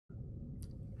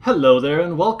Hello there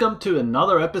and welcome to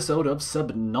another episode of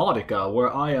Subnautica,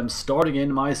 where I am starting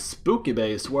in my spooky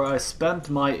base where I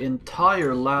spent my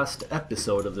entire last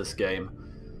episode of this game.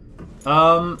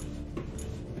 For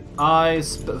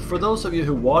those of you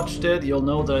who watched it, you'll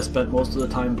know that I spent most of the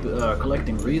time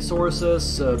collecting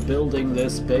resources, building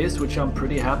this base, which I'm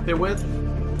pretty happy with.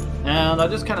 And I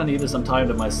just kind of needed some time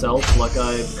to myself, like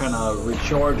I kind of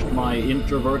recharged my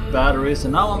introvert batteries,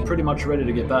 and now I'm pretty much ready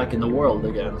to get back in the world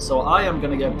again. So I am going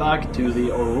to get back to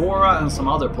the Aurora and some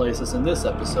other places in this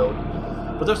episode.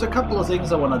 But there's a couple of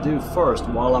things I want to do first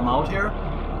while I'm out here.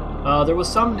 There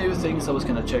was some new things I was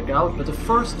going to check out, but the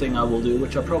first thing I will do,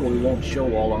 which I probably won't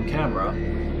show all on camera,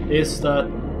 is that...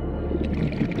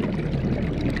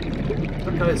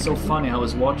 It's so funny how I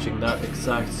was watching that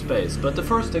exact space. But the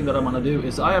first thing that I'm going to do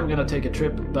is I am going to take a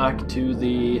trip back to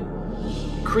the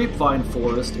creepvine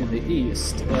forest in the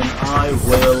east, and I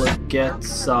will get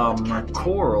some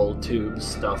coral tube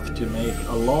stuff to make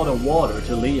a lot of water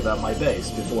to leave at my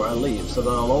base before I leave, so that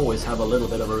I'll always have a little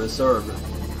bit of a reserve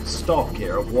stock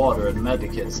here of water and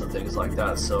medikits and things like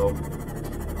that. So,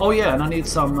 oh yeah, and I need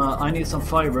some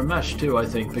fiber mesh too, I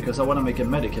think, because I want to make a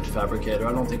medikit fabricator.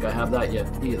 I don't think I have that yet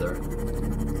either.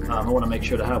 I want to make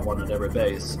sure to have one at every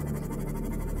base.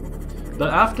 But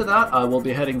after that, I will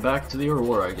be heading back to the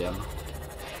Aurora again.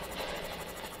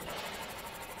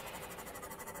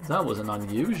 That was an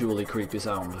unusually creepy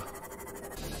sound.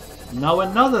 Now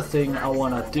another thing I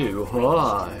want to do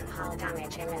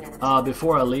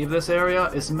before I leave this area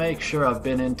is make sure I've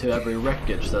been into every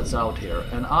wreckage that's out here.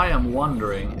 And I am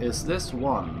wondering, is this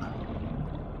one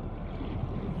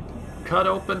cut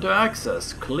open to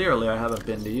access? Clearly I haven't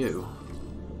been to you.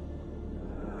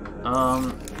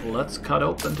 Let's cut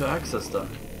open to access them.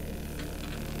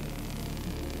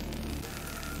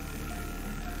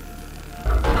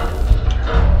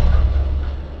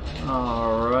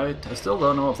 Alright, I still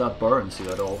don't know if that burns you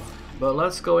at all, but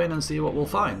let's go in and see what we'll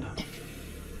find.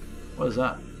 What is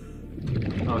that?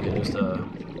 Okay, just a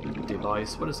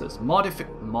device. What is this?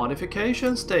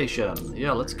 Modification station.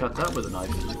 Yeah, let's cut that with a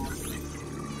knife.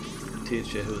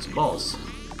 Teach you who's boss.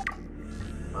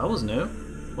 That was new.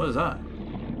 What is that?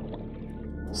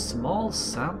 Small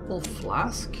sample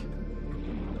flask?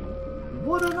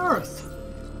 What on earth?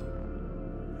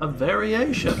 A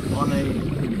variation on a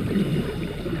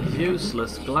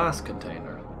useless glass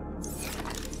container.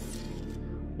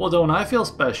 Well, don't I feel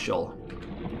special?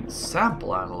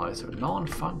 Sample analyzer,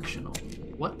 non-functional.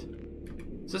 What?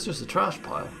 Is this just a trash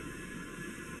pile?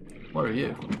 What are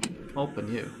you?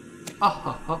 Open you. Ah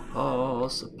ha ha ha,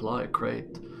 supply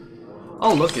crate.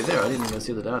 Oh, looky there, I didn't even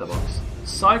see the data box.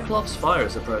 Cyclops fire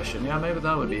suppression. Yeah, maybe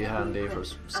that would be handy for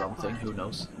something, who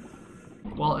knows.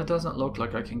 Well, it doesn't look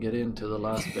like I can get into the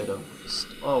last bit of...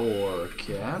 Or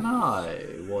can I?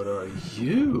 What are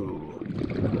you?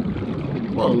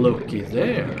 Well, looky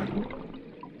there.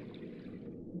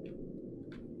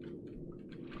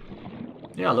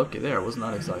 Yeah, looky there. Wasn't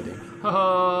that exciting?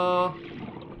 Haha!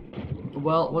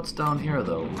 Well, what's down here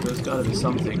though? There's gotta be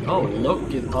something. Oh,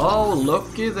 looky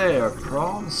there!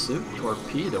 Prawn suit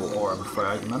torpedo arm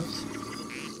fragment.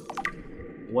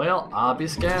 Well, I'll be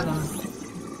scanning.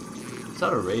 Is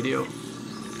that a radio?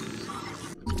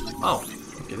 Oh,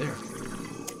 looky there.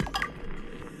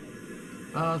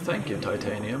 Thank you,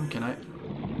 titanium. Can I...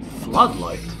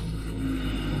 Floodlight?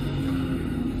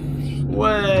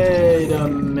 Wait a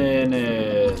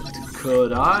minute.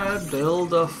 Could I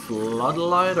build a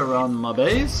floodlight around my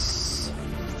base?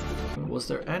 Was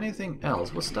there anything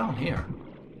else? What's down here?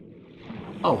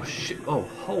 Oh shit, oh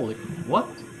holy, what?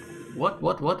 What?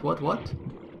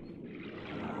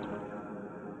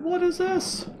 What is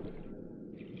this?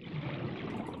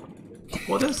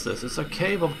 What is this? It's a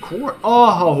cave of quartz.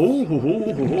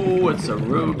 Oh, it's a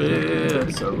ruby,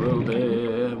 it's a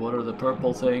ruby. What are the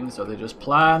purple things? Are they just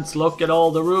plants? Look at all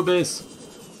the rubies.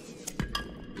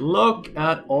 Look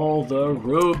at all the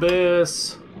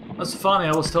rubies! That's funny,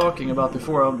 I was talking about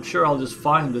before. I'm sure I'll just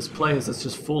find this place that's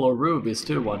just full of rubies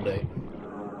too one day.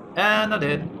 And I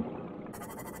did.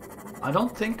 I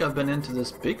don't think I've been into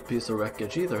this big piece of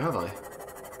wreckage either, have I?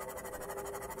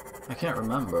 I can't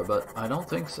remember, but I don't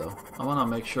think so. I want to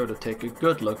make sure to take a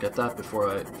good look at that before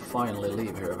I finally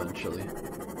leave here eventually.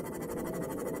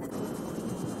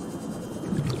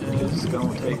 It's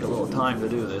going to take a little time to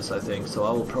do this, I think, so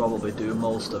I will probably do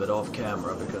most of it off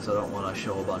camera because I don't want to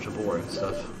show a bunch of boring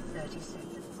stuff.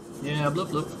 Yeah, bloop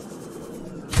bloop.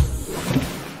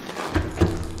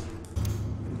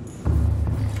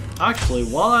 Actually,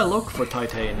 while I look for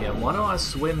titanium, why don't I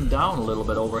swim down a little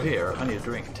bit over here? I need a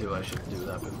drink too, I should do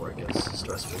that before it gets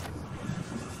stressful.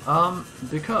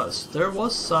 Because there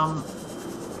was some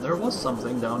there was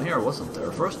something down here, wasn't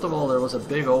there? First of all, there was a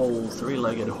big old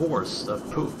three-legged horse that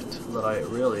pooped that I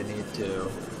really need to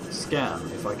scan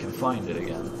if I can find it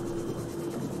again.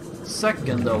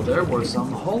 Second, though, there were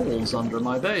some holes under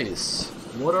my base.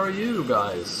 What are you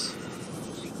guys?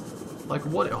 Like,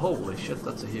 what? Holy shit,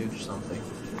 that's a huge something.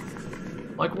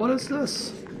 Like, what is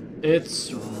this?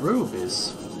 It's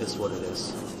rubies, is what it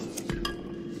is.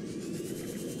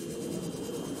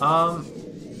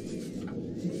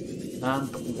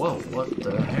 And, whoa, what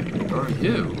the heck are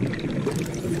you?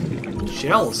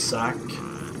 Gel sack?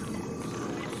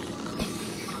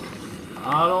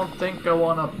 I don't think I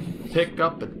want to pick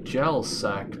up a gel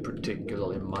sack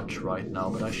particularly much right now,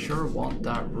 but I sure want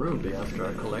that ruby after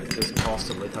I collect this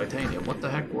possibly titanium. What the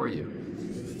heck were you?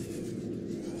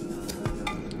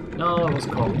 No, it was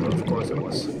copper, of course it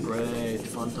was. Great,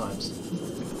 fun times.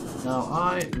 Now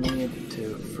I need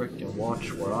to freaking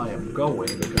watch where I am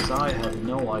going because I have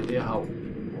no idea how...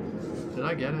 Did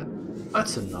I get it?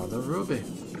 That's another ruby.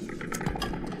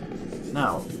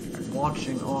 Now,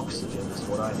 watching oxygen is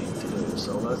what I need to do,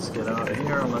 so let's get out of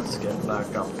here and let's get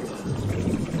back up.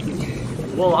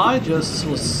 Well, I just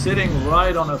was sitting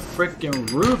right on a freaking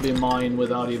ruby mine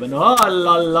without even... Ah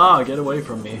la la! Get away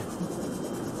from me.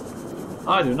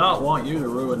 I do not want you to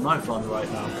ruin my fun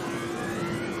right now.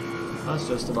 That's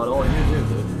just about all you do,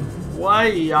 dude.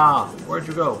 Why-ya! Where'd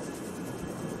you go?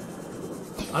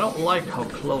 I don't like how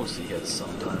close he gets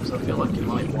sometimes. I feel like he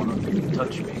might want to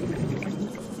touch me.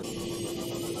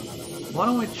 Why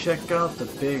don't we check out the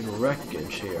big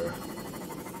wreckage here?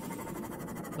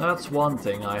 That's one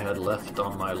thing I had left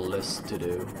on my list to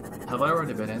do. Have I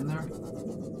already been in there?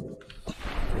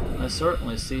 I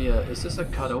certainly see a... Is this a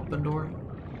cut open door?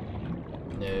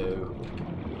 No.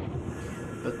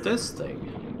 But this thing...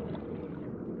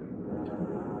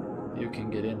 You can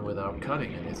get in without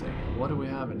cutting anything. What do we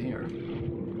have in here?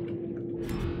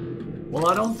 Well,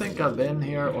 I don't think I've been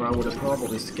here, or I would have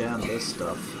probably scanned this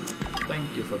stuff.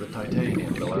 Thank you for the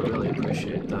titanium, though. I really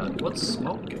appreciate that. What's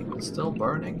smoking? It's still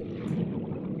burning?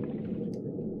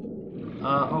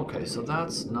 Okay, so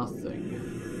that's nothing.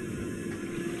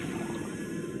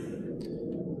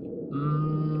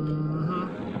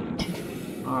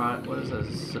 Alright, what is this?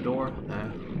 Is this a door?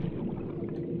 Nah.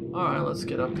 Alright, let's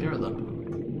get up here then.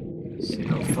 See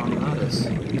how fun that is.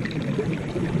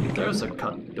 There's a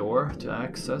cut door to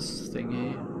access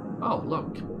thingy. Oh,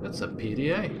 look, it's a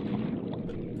PDA.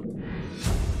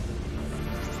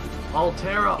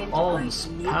 Altera Alms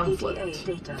pamphlet.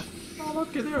 Oh,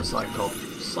 look at there,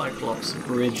 Cyclops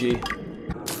Bridgie.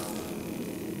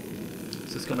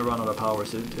 Is this gonna run out of power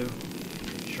soon too?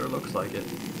 Sure looks like it.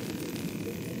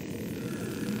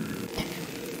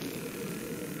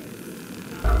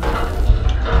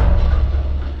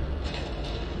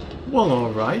 Well,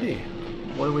 alrighty.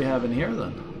 What do we have in here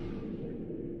then?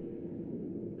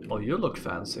 Oh, you look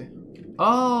fancy.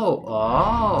 Oh!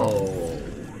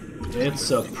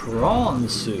 It's a prawn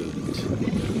suit.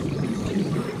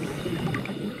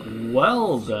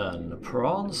 Well then,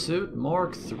 prawn suit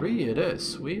Mark III it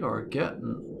is. We are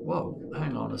getting... Whoa,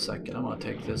 hang on a second. I'm gonna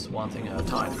take this one thing at a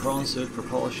time. Prawn suit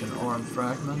propulsion arm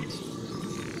fragment.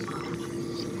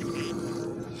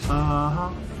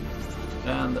 Uh-huh.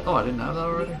 And, oh, I didn't have that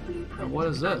already? And what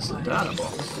is this? A data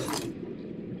box.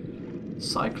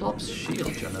 Cyclops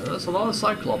shield generator. There's a lot of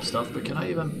Cyclops stuff, but can I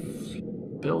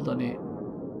even build any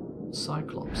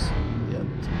Cyclops yet?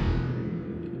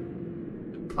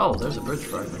 Oh, there's a bridge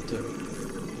fragment too.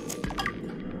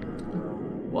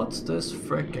 What's this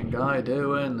frickin' guy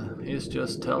doing? He's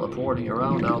just teleporting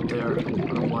around out there. I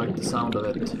don't like the sound of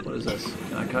it. What is this?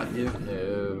 Can I cut you?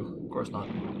 No, of course not.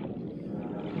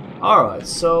 Alright,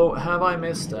 so have I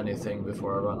missed anything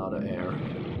before I run out of air?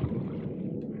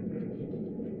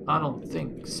 I don't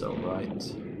think so,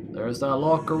 right? There's that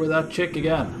locker with that chick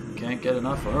again. Can't get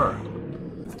enough of her.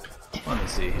 Let me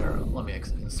see here. Let me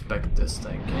inspect this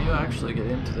thing. Can you actually get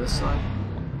into this side?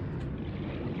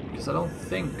 Because I don't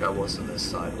think I was on this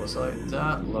side, was I?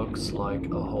 That looks like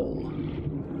a hole.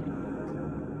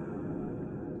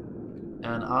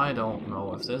 And I don't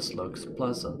know if this looks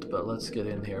pleasant, but let's get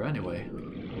in here anyway.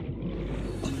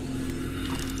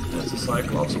 There's a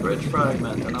Cyclops bridge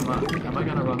fragment, and am I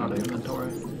gonna run out of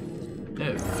inventory?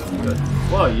 No, good.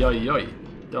 Whoa, yoy, yoy.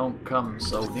 Don't come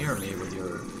so near me with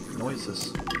your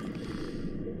noises.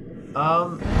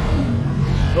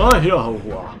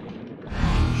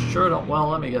 Sure don't. Well,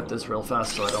 let me get this real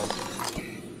fast so I don't.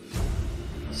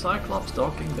 Cyclops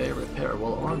docking bay repair.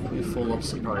 Well, aren't we full of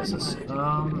surprises?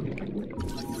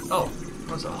 Oh,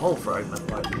 there's a hull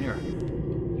fragment right in here.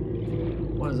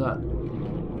 What is that?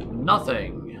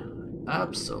 Nothing.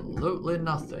 Absolutely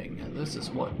nothing. And this is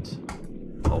what?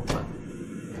 Open.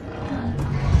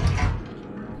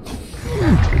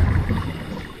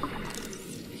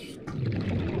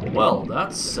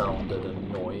 that sounded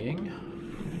annoying.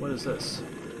 What is this?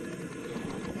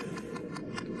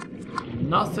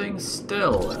 Nothing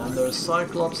still, and there's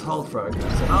Cyclops hull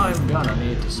fragments, and I'm gonna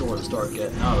need to sort of start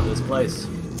getting out of this place.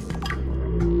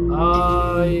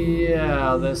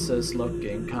 Yeah, this is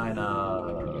looking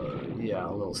kinda, yeah,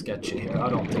 a little sketchy here. I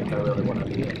don't think I really want to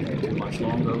be in here too much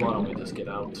longer. Why don't we just get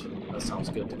out? That sounds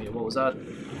good to me. What was that?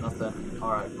 Nothing.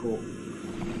 Alright, cool.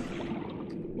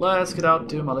 Let's get out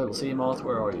to my little sea moth.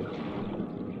 Where are you?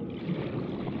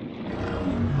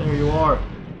 There you are.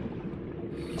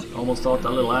 Almost thought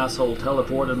that little asshole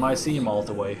teleported my sea moth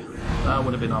away. That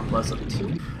would have been unpleasant.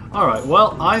 Alright,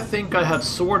 well, I think I have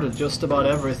sorted just about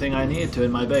everything I need to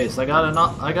in my base. I got a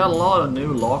lot of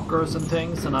new lockers and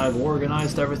things, and I've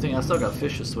organized everything. I still got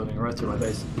fishes swimming right through my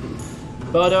base.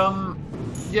 But,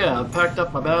 yeah, I've packed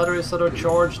up my batteries that are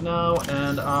charged now,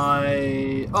 and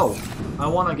I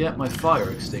want to get my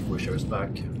fire extinguishers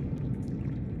back.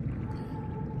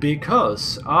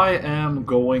 Because I am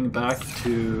going back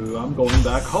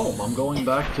home. I'm going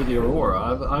back to the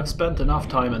Aurora. I've spent enough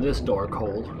time in this dark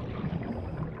hole.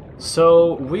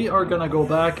 So we are gonna go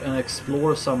back and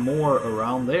explore some more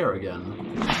around there again.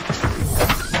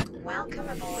 Welcome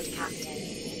aboard, Captain.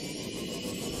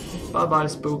 Bye-bye,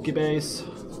 spooky base.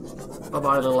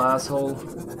 Bye-bye, little asshole.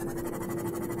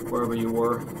 Wherever you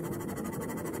were.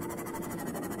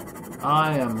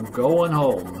 I am going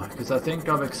home, because I think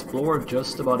I've explored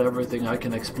just about everything I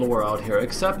can explore out here,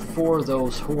 except for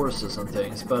those horses and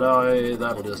things, but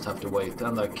that'll just have to wait.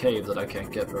 And that cave that I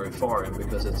can't get very far in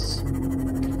because it's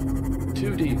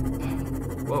too deep.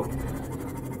 Whoa.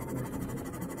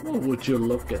 Well, would you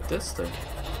look at this thing?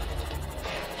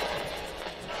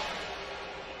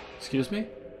 Excuse me?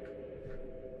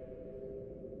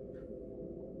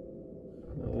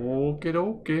 Okie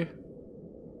dokie.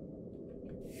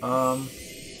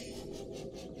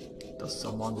 Does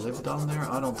someone live down there?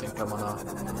 I don't think I'm gonna...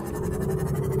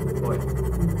 Wait.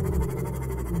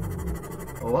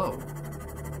 Oh, whoa.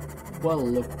 Well,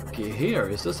 looky here.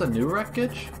 Is this a new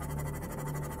wreckage?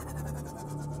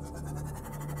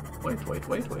 Wait.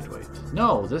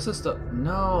 No, this is the...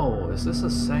 No, is this the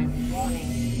same...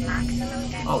 Warning. Maximum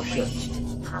damage. Oh, shit.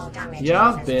 Hull damage. Yeah,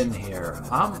 I've been here.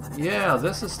 Yeah,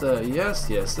 this is the... Yes,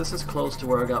 this is close to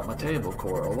where I got my table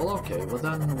coral. Well, okay, well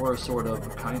then we're sort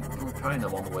of kind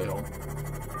of on the way home.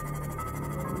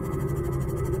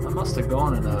 I must have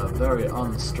gone in a very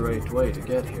unstraight way to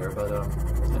get here, but,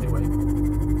 anyway.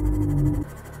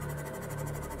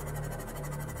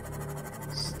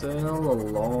 Still a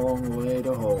long way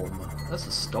to home. That's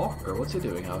a stalker. What's he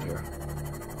doing out here?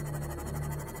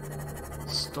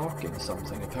 Stalking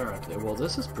something, apparently. Well,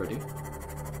 this is pretty.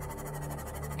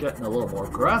 Getting a little more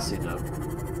grassy now.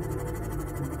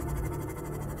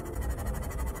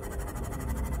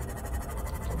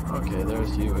 Okay,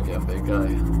 there's you again, big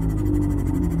guy.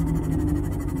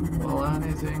 Well,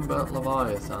 anything but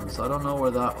leviathans. I don't know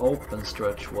where that open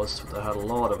stretch was that had a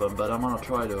lot of them, but I'm gonna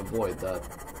try to avoid that.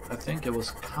 I think it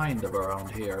was kind of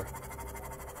around here,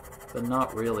 but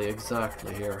not really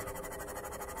exactly here.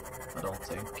 I don't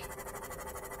think.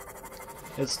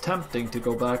 It's tempting to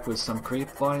go back with some creep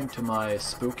vine to my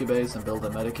spooky base and build a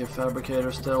medikit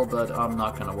fabricator still, but I'm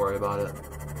not going to worry about it.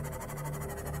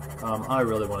 I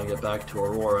really want to get back to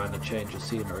Aurora and a change of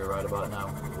scenery right about now.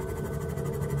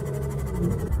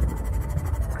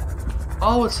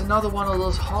 Oh, it's another one of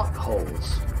those hot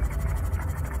holes.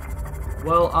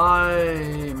 Well,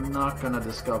 I'm not going to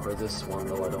discover this one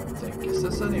though, I don't think. Is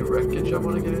this any wreckage I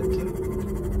want to get into?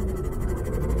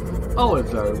 Oh, it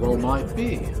very well might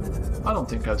be. I don't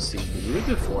think I've seen you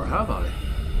before, have I?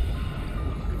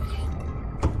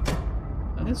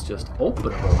 And it's just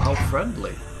openable. How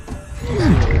friendly. Let's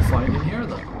see what we'll find in here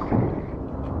then.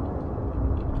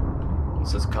 It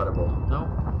says cuttable. No?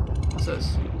 What's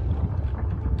this?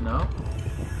 No?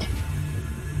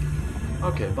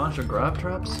 Okay, a bunch of grab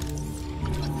traps.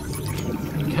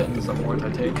 Getting some more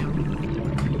titanium.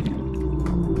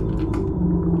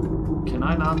 Can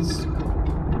I not...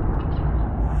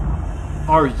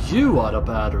 Are you out of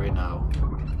battery now?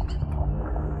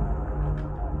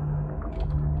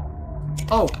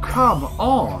 Oh, come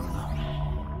on!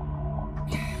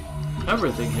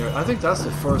 Everything here. I think that's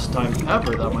the first time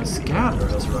ever that my scanner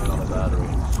has run out of battery.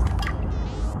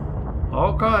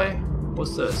 Okay.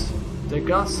 What's this?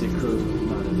 Degassi crew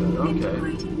manifest. Okay.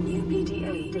 New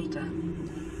PDA data.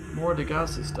 More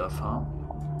Degassi stuff, huh?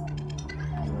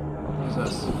 What's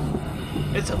this?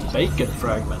 It's a bacon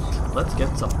fragment. Let's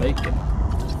get some bacon.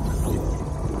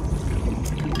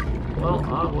 Well,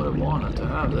 I would have wanted to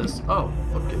have this. Oh,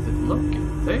 look at it. Look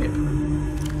there.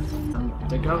 And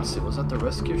Degassi, was that the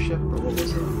rescue ship or what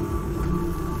was it?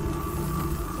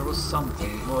 There was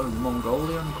something. What,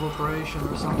 Mongolian corporation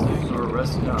or something? Or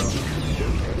rest? No, who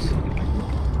cares?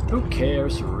 Who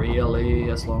cares, really?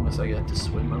 As long as I get to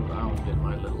swim around in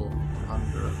my little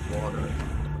underwater.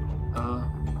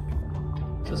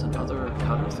 Is this another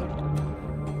cutter thing?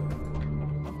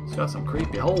 It's got some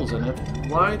creepy holes in it.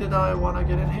 Why did I want to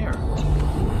get in here?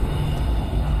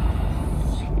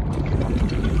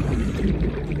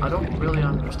 I don't really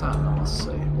understand, I must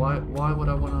say. Why would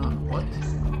I want to... What?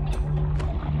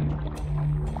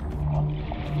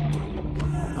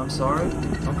 I'm sorry?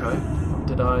 Okay.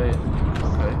 Did I...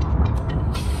 Okay.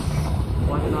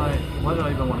 Why did I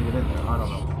even want to get in there? I don't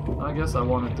know. I guess I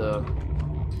wanted to...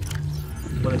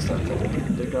 What is that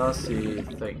thing?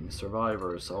 Degassi thing.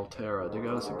 Survivors. Altera.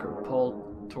 Degassi.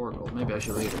 Paul Torgal. Maybe I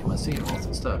should read it in my scene off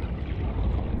instead.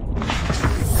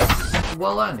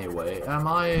 Well, anyway, am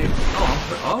I...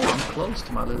 Oh, I'm close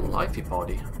to my little lifey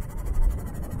potty.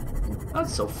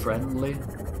 That's so friendly.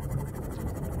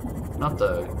 Not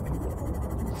the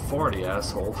 40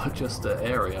 asshole, but just the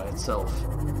area itself.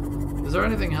 Is there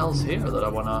anything else here that I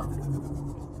wanna...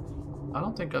 I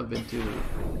don't think I've been too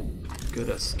good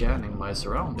at scanning my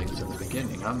surroundings in the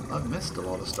beginning. I've missed a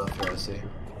lot of stuff here, I see.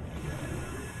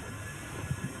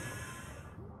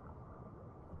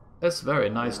 It's very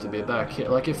nice to be back here.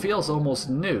 Like, it feels almost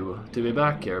new to be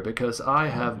back here, because I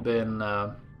have been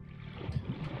at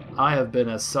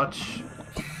such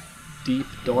deep,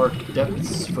 dark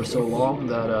depths for so long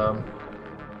that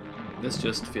this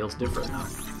just feels different now.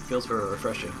 Feels very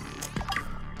refreshing.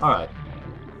 Alright.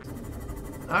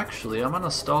 Actually, I'm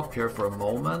gonna stop here for a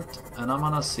moment, and I'm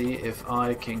gonna see if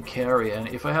I can carry, and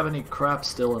if I have any crap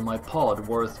still in my pod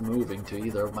worth moving to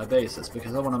either of my bases,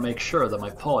 because I want to make sure that my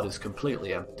pod is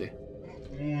completely empty.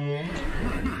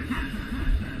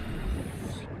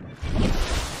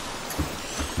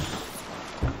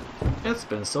 It's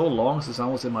been so long since I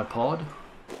was in my pod.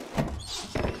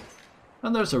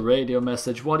 And there's a radio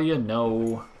message, what do you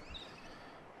know?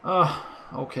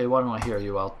 Okay, why don't I hear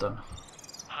you out then?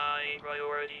 High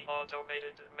priority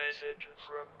automated message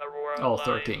from Aurora. Oh,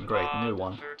 13, great, new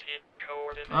one. 13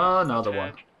 coordinates. Another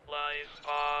one. Live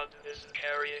pod is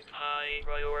carrying high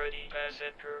priority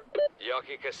passenger.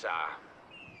 Yoki Kasa.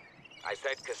 I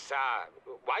said Kasa.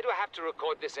 Why do I have to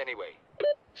record this anyway?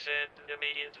 Send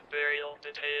immediate burial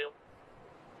detail.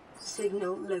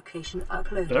 Signal location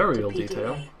uploaded. Burial to PDA.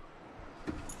 detail.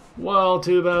 Well,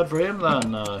 too bad for him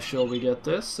then. Shall we get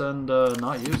this and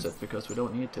not use it because we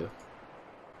don't need to?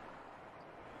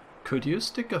 Could you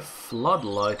stick a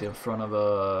floodlight in front of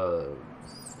a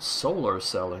solar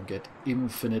cell and get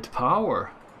infinite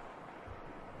power?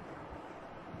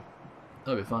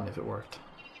 That'd be fun if it worked.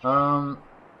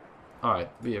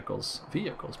 Alright, vehicles.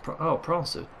 Vehicles? Prawn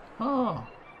suit. Oh.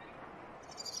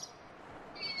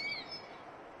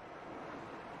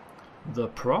 The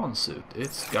prawn suit.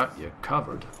 It's got you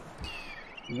covered.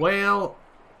 Well,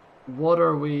 what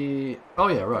are we... Oh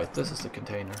yeah, right, this is the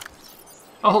container.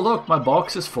 Oh look, my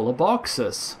box is full of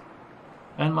boxes.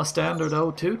 And my standard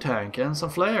O2 tank, and some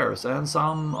flares, and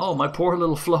some... Oh, my poor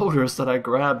little floaters that I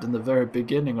grabbed in the very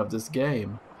beginning of this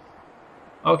game.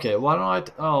 Okay, why don't I...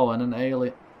 Oh, and an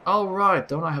alien... Oh right,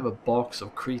 don't I have a box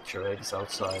of creature eggs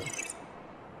outside?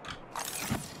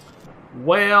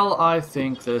 Well, I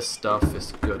think this stuff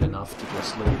is good enough to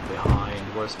just leave behind.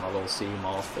 Where's my little sea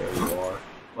moth? There you are.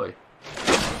 Oi.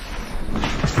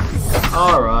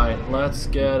 Alright, let's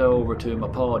get over to my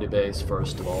party base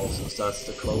first of all, since that's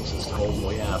the closest home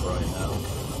we have right now.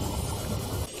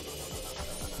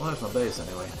 What is my base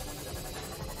anyway?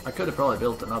 I could have probably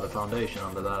built another foundation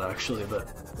under that actually, but,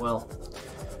 well,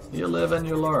 you live and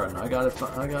you learn. I got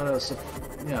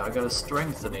a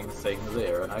strengthening thing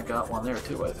there, and I got one there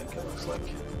too, I think it looks like.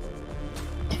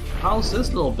 How's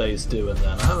this little base doing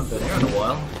then? I haven't been here in a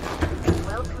while.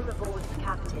 Welcome aboard,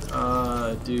 Captain.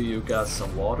 Do you got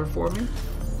some water for me?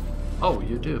 Oh,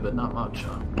 you do, but not much,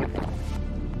 huh?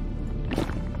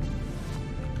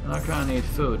 And I kinda need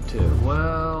food too.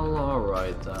 Well,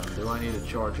 alright then. Do I need to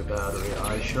charge a battery?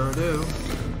 I sure do.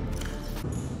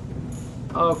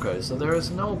 Okay, so there is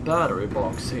no battery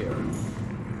box here.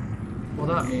 Well,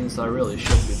 that means I really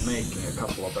should be making a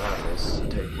couple of batteries to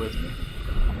take with me.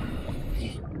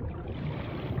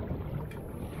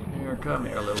 Here, come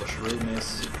here, little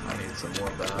shrewdness. I need some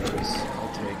more batteries.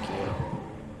 I'll take you.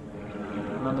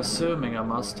 And I'm assuming I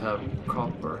must have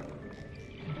copper.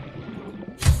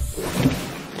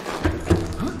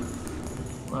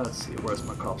 Let's see, where's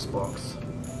my cops box?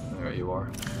 There you are.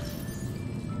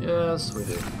 Yes, we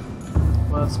do.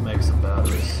 Let's make some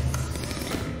batteries.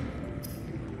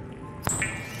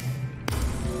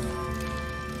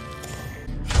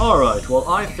 Alright, well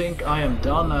I think I am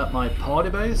done at my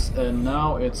party base, and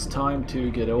now it's time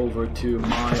to get over to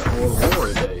my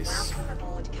Aurora base.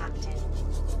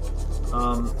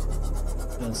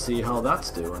 And see how that's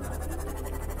doing.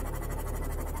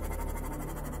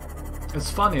 It's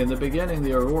funny, in the beginning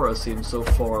the Aurora seemed so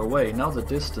far away, now the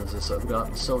distances have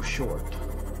gotten so short.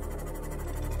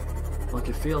 Like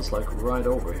it feels like right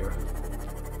over here.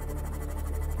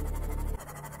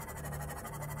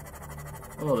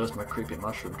 Oh, there's my creepy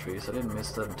mushroom trees. I didn't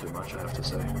miss them too much, I have to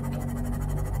say.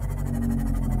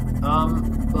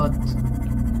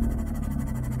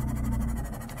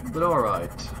 But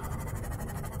alright.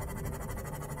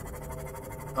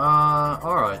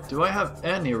 Alright, do I have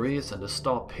any reason to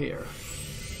stop here?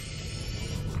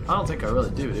 I don't think I really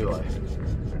do I?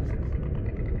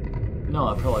 No,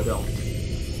 I probably don't.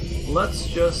 Let's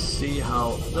just see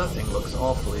how... That thing looks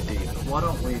awfully deep. Why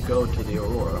don't we go to the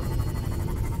Aurora?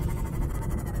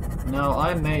 Now,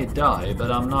 I may die,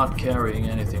 but I'm not carrying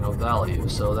anything of value,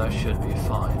 so that should be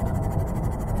fine.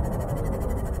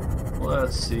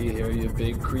 Let's see here, you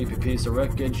big creepy piece of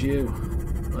wreckage, you.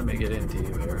 Let me get into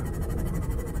you here.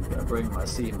 Gonna bring my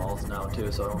sea moth now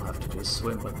too, so I don't have to just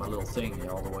swim with my little thingy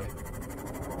all the way.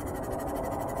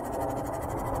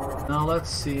 Now let's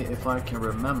see if I can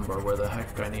remember where the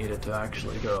heck I needed to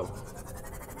actually go.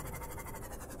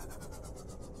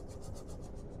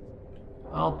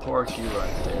 I'll park you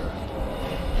right there.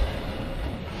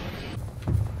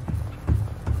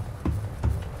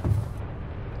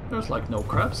 There's like no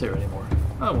crabs here anymore.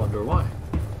 I wonder why.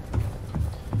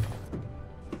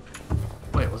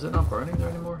 Wait, was it not burning there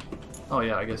anymore? Oh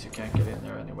yeah, I guess you can't get in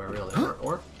there anywhere really.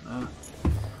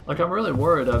 Like I'm really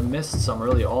worried I've missed some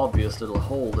really obvious little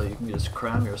hole that you can just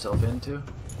cram yourself into.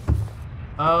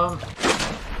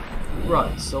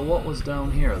 Right, so what was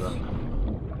down here then?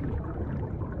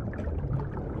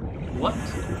 What?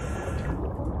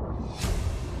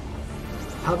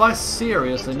 Have I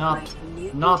seriously not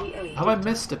have I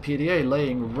missed a PDA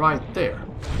laying right there?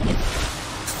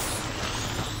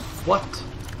 What?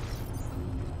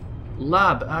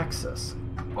 Lab access?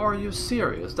 Are you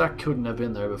serious? That couldn't have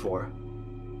been there before.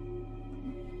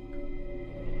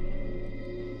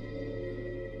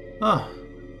 Ah,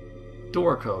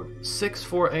 door code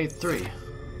 6483.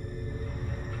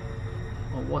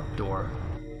 Well, what door?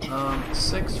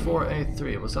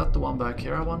 6483. Was that the one back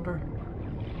here, I wonder?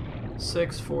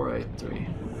 6483.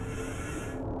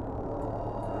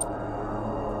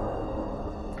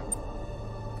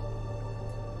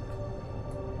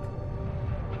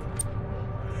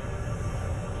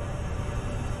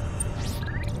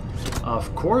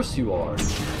 Of course you are. Are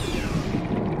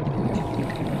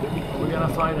we gonna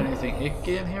find anything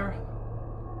icky in here?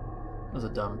 That's a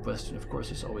dumb question. Of course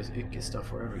there's always icky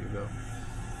stuff wherever you go.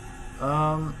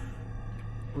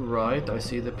 Right, I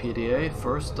see the PDA.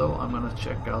 First though, I'm gonna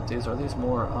check out these. Are these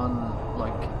more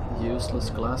useless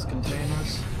glass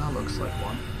containers? That looks like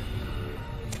one.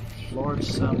 Large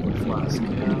sample flask, yeah.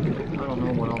 I don't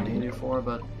know what I'll need it for,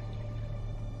 but...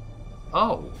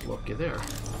 Oh, looky there.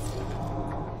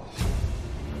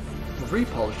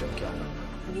 Repolishing cannon.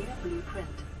 New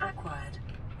blueprint acquired.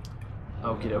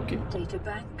 Okie dokie. Data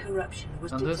bank corruption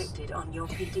was And detected on your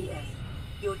PDA.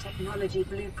 Your technology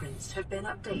blueprints have been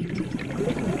updated.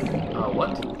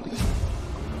 What?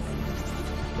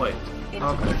 Wait.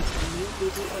 Okay.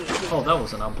 Oh, that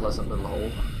was an unpleasant little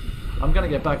hole. I'm gonna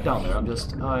get back down there. I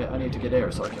need to get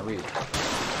air so I can read.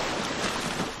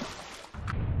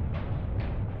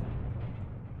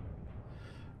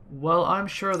 Well, I'm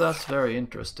sure that's very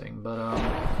interesting, but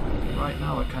right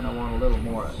now I kind of want a little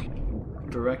more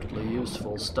directly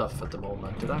useful stuff at the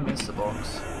moment. Did I miss a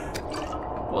box?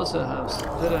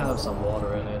 Did it have some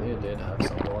water in it? It did have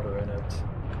some water in it.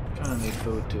 Kind of need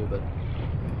food too, but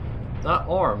that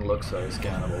arm looks very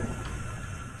scannable.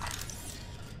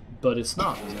 But it's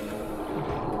not.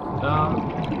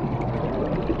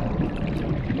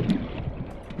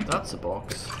 That's a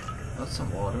box. That's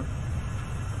some water.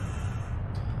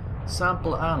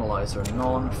 Sample analyzer,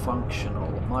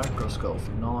 non-functional. Microscope,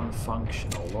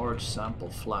 non-functional. Large sample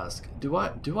flask. Do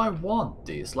I want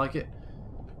these? Like it.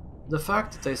 The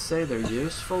fact that they say they're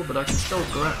useful, but I can still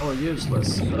or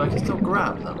useless, but I can still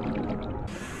grab them.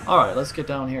 All right, let's get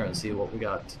down here and see what we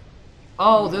got.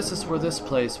 Oh, this is where this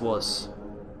place was.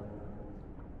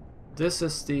 This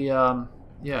is the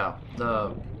yeah,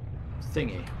 the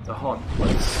thingy, the hot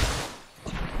place.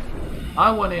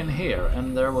 I went in here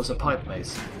and there was a pipe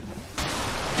maze.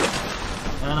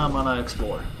 And I'm gonna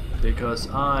explore, because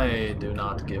I do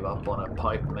not give up on a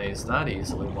pipe maze that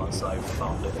easily once I've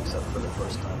found it, except for the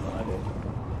first time that I did.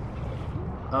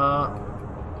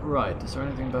 Right, is there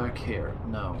anything back here?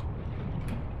 No.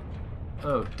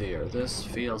 Oh dear, this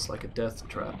feels like a death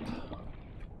trap.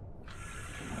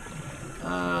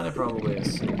 And it probably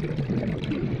is.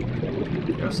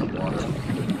 Here's some water.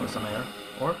 Or some air.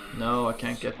 Or? No, I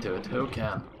can't get to it. Who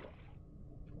can?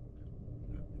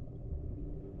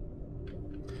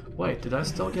 Wait, did I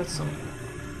still get some?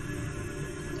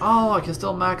 Oh, I can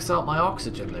still max out my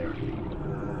oxygen there.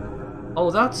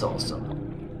 Oh, that's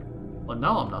awesome. Well,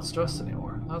 now I'm not stressed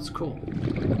anymore. That's cool.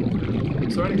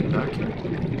 Is there anything back here?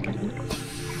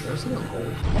 There's a little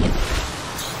hole.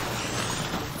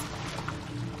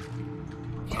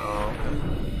 Oh, okay.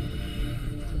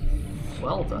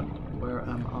 Well then, where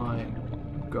am I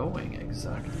going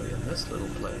exactly in this little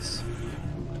place?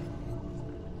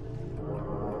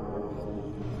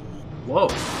 Whoa!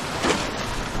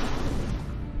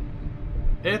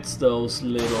 It's those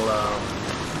little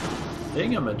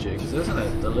thingamajigs, isn't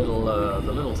it? The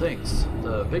little things,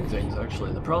 the big things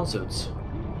actually, the prawn suits.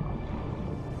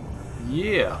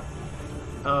 Yeah.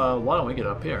 Why don't we get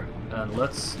up here and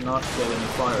let's not get any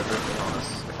fire dripping on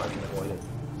us if I can avoid it.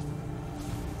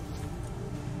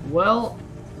 Well,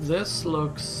 this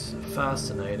looks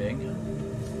fascinating.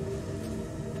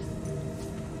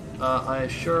 I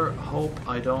sure hope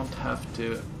I don't have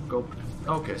to go...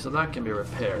 Okay, so that can be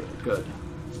repaired. Good.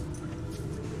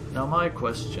 Now my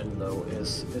question though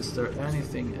is there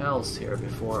anything else here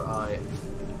before I...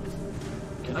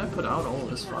 Can I put out all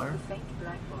this fire? Fake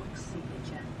black box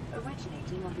signature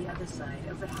originating on the other side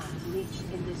of the hand niche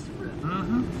in this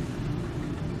room.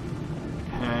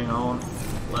 Hang on.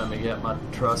 Let me get my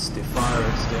trusty fire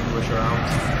extinguisher out.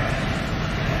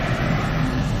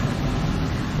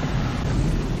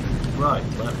 Right,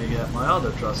 let me get my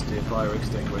other trusty fire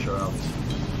extinguisher out.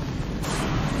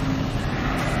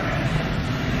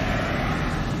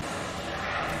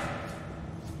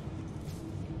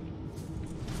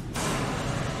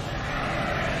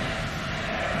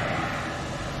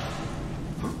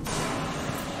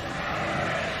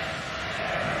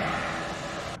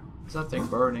 Is that thing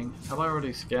burning? Have I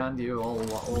already scanned you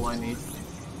all I need?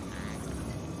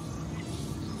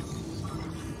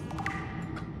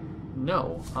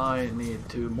 No, I need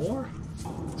 2 more.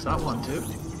 Is that one too?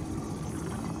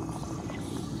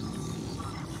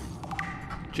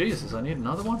 Jesus, I need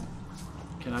another one?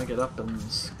 Can I get up and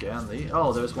scan the...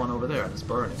 Oh, there's one over there and it's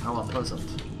burning. How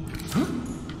unpleasant.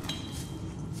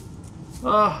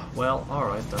 Oh, well,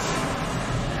 alright then.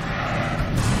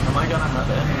 Am I gonna have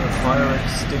any fire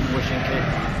extinguishing kit?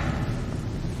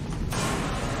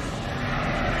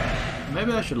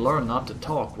 Maybe I should learn not to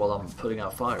talk while I'm putting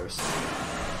out fires.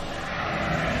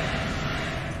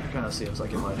 It kinda seems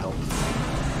like it might help.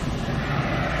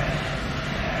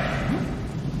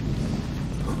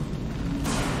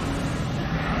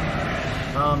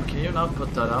 Can you not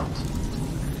put that out?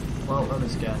 Well, let me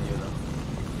scan you then.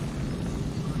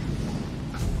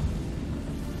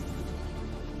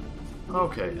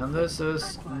 Okay, and this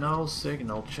is no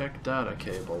signal, check data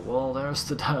cable. Well, there's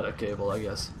the data cable, I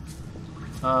guess.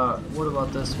 What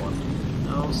about this one?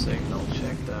 No signal,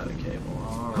 check data cable.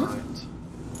 Alright.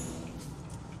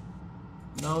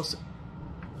 No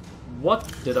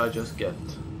What did I just get?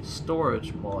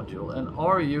 Storage module. And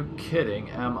are you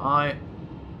kidding? Am I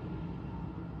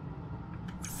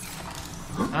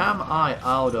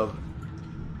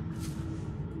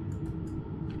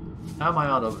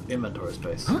out of inventory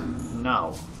space?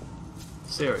 No.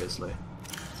 Seriously.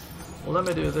 Well, let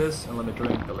me do this and let me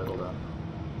drink a little then.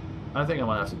 I think I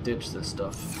might have to ditch this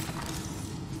stuff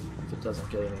if it doesn't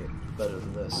get any better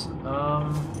than this.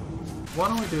 Why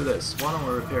don't we do this? Why don't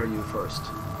we repair you first?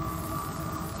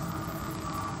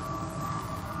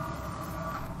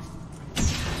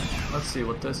 Let's see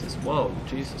what this is. Whoa,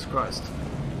 Jesus Christ.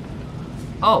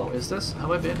 Oh, is this?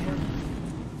 Have I been here?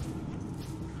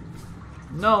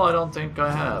 No, I don't think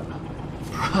I have.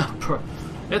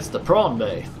 It's the prawn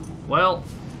bay. Well,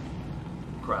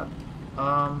 crap.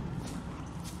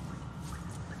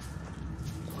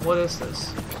 What is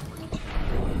this?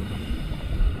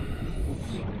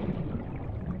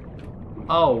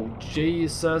 Oh,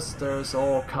 Jesus, there's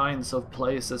all kinds of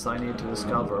places I need to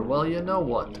discover. Well, you know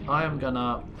what? I'm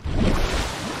gonna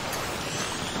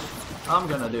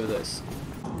do this.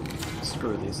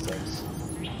 Screw these things.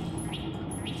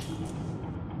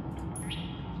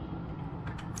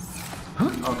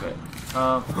 Okay,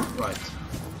 right.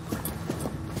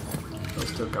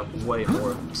 Those took up way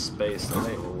more space than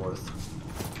they were worth.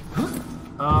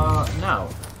 Now,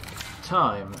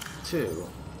 time to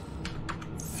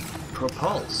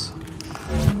propulse.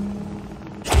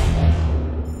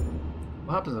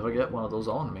 What happens if I get one of those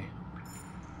on me?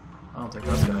 I don't think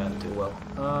that's gonna end too well.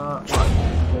 Right,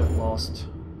 get lost.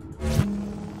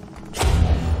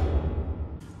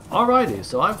 Alrighty,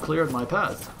 so I've cleared my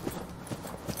path.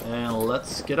 And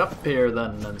let's get up here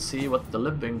then and see what the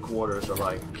living quarters are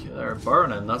like. They're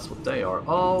burning, that's what they are.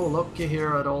 Oh, looky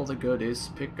here at all the goodies.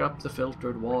 Pick up the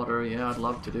filtered water. Yeah, I'd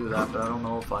love to do that, but I don't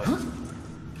know if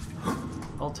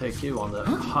I'll take you on the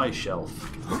high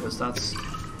shelf, because that's...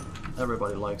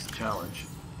 Everybody likes the challenge.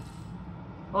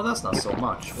 Oh, that's not so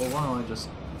much. Well, why don't I just...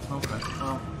 Okay,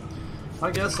 well...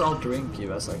 I guess I'll drink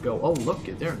you as I go. Oh,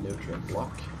 looky, there's a nutrient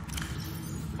block.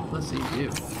 Let's eat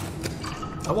you.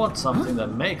 I want something that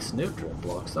makes nutrient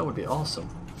blocks. That would be awesome.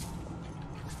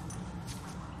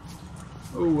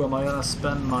 Ooh, am I gonna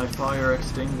spend my fire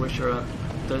extinguisher at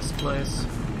this place?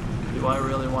 Do I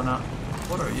really wanna...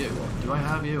 What are you? Do I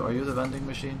have you? Are you the vending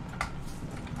machine?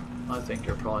 I think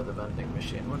you're probably the vending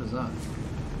machine. What is that?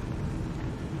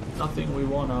 Nothing we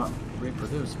wanna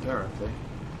reproduce, apparently.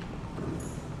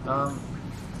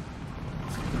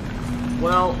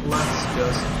 Well, let's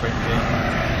just freaking...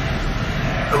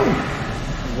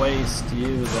 waste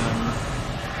you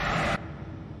then.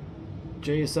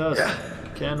 Jesus,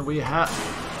 can we have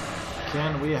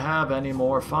any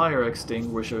more fire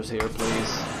extinguishers here,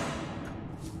 please?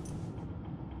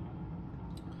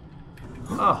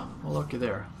 Oh, well, looky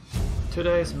there.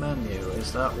 Today's menu,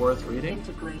 is that worth reading?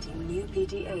 Integrating new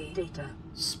PDA data.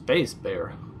 Space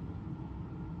Bear.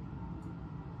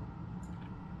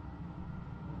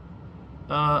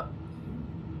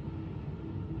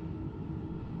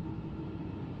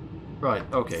 Right,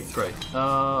 okay, great.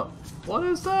 What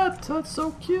is that? That's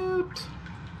so cute!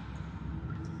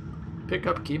 Pick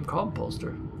up Keem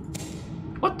Composter.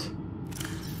 What?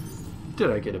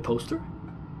 Did I get a poster?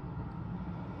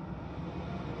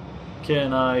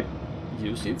 Can I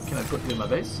use you? Can I put you in my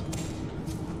base?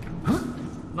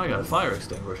 And I got a fire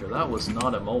extinguisher. That was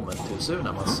not a moment too soon,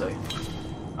 I must say.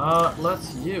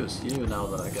 Let's use you now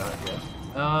that I got you.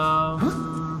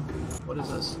 What is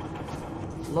this?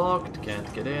 Locked,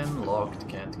 can't get in, locked,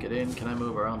 can't get in. Can I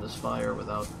move around this fire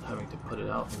without having to put it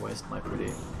out and waste my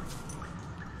pretty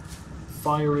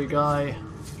fiery guy?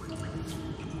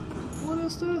 What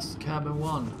is this? Cabin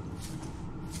 1.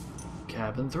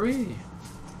 Cabin 3.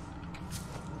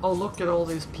 Oh, look at all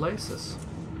these places.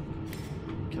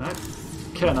 Can I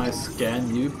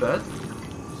scan you, bed?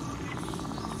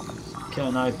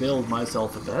 Can I build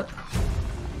myself a bed?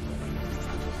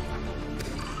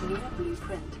 New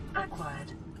blueprint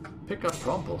acquired. Pick up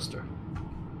prawn poster.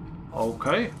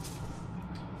 Okay.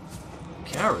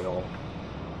 Carry all.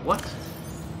 What?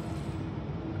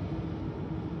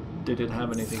 Did it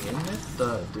have anything in it?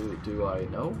 Do I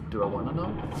know? Do I want to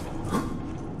know?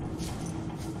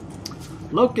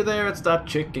 Looky there, it's that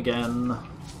chick again.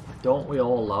 Don't we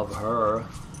all love her?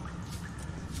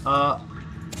 I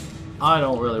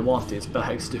don't really want these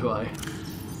bags, do I?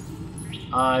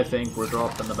 I think we're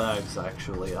dropping the bags,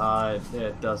 actually.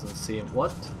 It doesn't seem...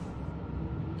 What?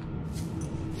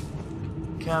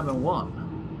 Cabin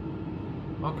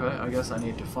 1. Okay, I guess I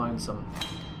need to find some...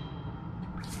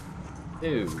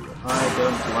 Ew, I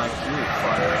don't like you,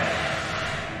 fire.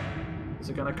 Is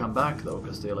it gonna come back, though,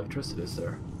 because the electricity is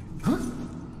there?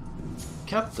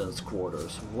 Captain's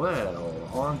quarters. Well,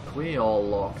 aren't we all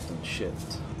locked and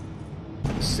shit?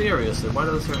 Seriously, why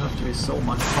does there have to be so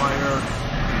much fire?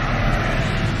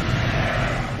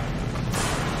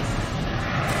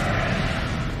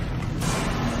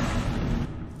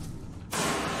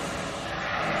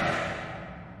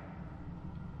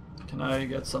 Can I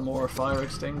get some more fire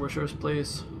extinguishers,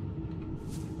 please?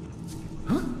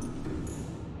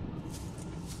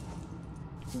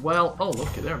 Well, oh,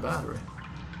 look at their battery.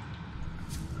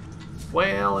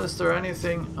 Well, is there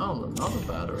anything... Oh, another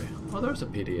battery. Oh, there's a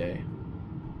PDA.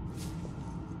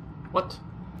 What?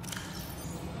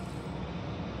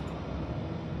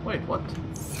 Wait, what?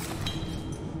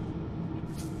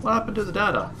 What happened to the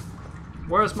data?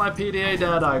 Where's my PDA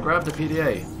data? I grabbed the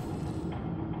PDA.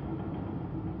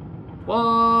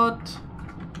 What?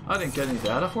 I didn't get any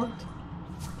data for it?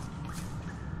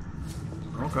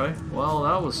 Okay, well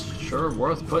that was sure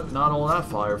worth putting out all that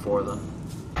fire for then.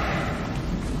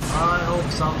 I hope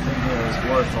something here is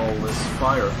worth all this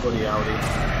fire putty outy.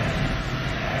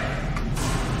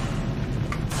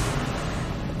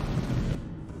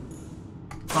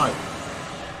 Hi.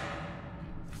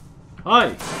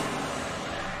 Hi!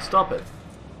 Stop it.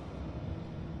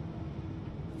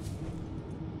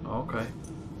 Okay.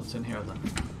 What's in here then?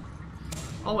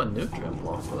 Oh, a nutrient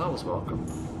block. Well, that was welcome.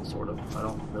 Sort of. I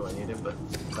don't really need it, but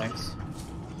thanks.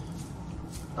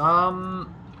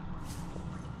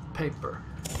 Paper.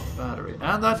 Battery.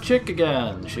 And that chick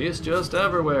again! She's just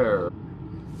everywhere!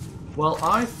 Well,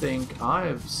 I think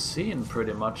I've seen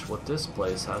pretty much what this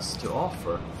place has to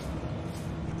offer.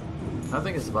 I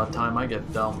think it's about time I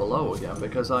get down below again,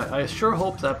 because I sure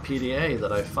hope that PDA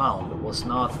that I found was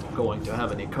not going to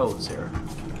have any codes here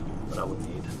that I would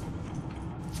need.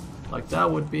 Like, that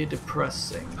would be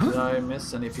depressing. Did I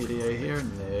miss any PDA here?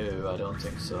 No, I don't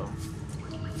think so.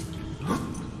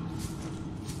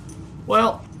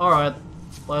 Well, alright.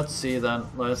 Let's see then.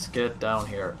 Let's get down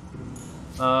here.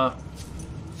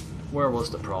 Where was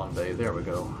the prawn bay? There we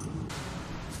go.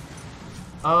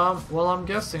 Well, I'm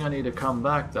guessing I need to come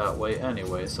back that way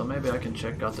anyway, so maybe I can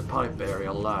check out the pipe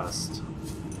area last.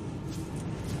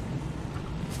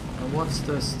 And what's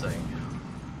this thing?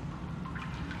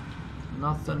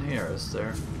 Nothing here, is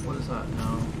there? What is that?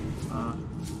 No.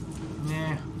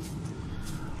 Nah.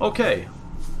 Okay.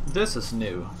 This is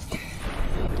new.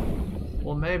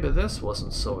 Well, maybe this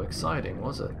wasn't so exciting,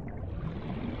 was it?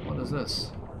 What is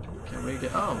this? Can we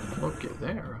get... Oh, look at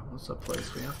there. What's a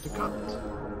place we have to cut?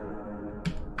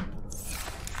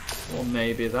 Well,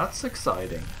 maybe that's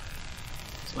exciting.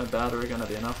 Is my battery gonna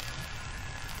be enough?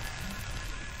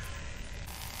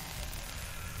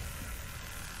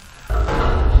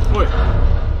 Wait!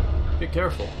 Be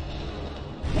careful.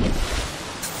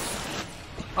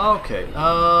 Okay,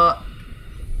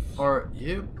 are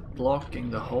you blocking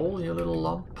the hole, you little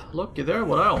lump? Looky there,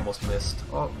 what I almost missed.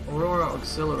 Aurora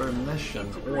auxiliary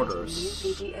mission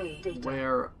orders.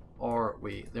 Where are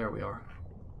we? There we are.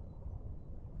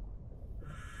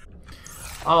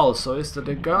 Oh, so is the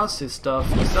Degassi stuff,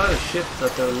 is that a ship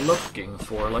that they're looking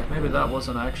for? Like, maybe that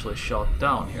wasn't actually shot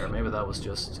down here. Maybe that was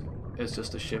just... It's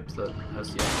just a ship that has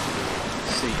yet to be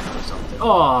seen or something.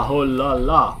 Oh la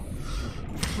la!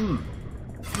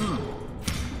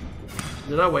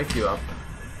 Did I wake you up?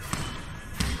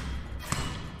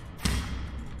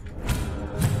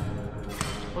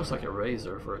 Looks like a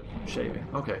razor for shaving.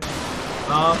 Okay.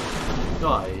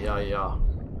 Yeah.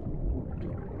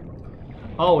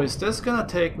 Oh, is this gonna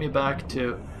take me back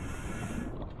to...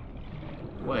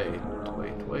 Wait.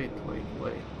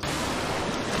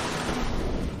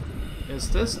 Is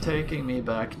this taking me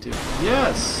back to...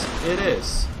 Yes, it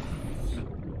is.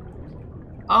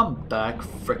 I'm back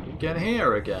frickin'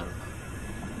 here again.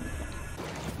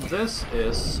 This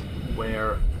is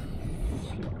where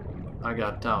I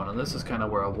got down, and this is kind of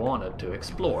where I wanted to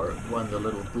explore when the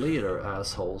little bleeder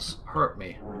assholes hurt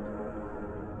me.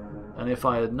 And if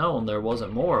I had known there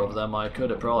wasn't more of them, I could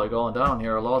have probably gone down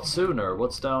here a lot sooner.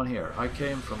 What's down here? I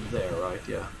came from there, right?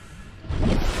 Yeah.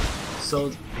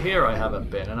 So here I haven't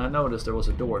been, and I noticed there was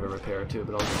a door to repair too,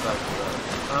 but I'll get back to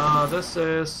that. This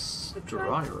is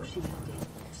dry room.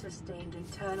 Sustained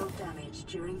internal damage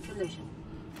during collision.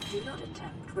 Do not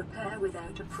attempt repair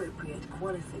without appropriate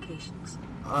qualifications.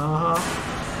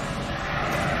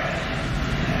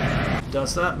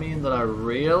 Does that mean that I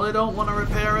really don't want to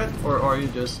repair it, or are you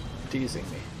just teasing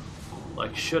me?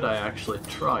 Like, should I actually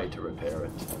try to repair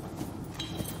it?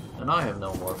 And I have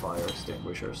no more fire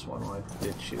extinguishers. Why don't I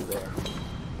ditch you there?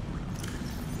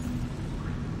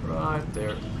 Right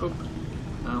there. Oop.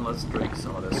 And let's drink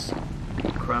some of this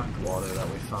crap water that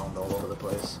we found all over the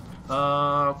place.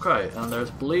 Okay, and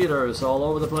there's bleeders all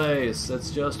over the place.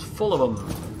 It's just full of them.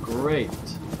 Great.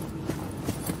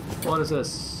 What is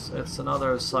this? It's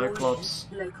another Cyclops.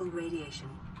 Local radiation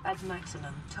at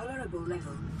maximum tolerable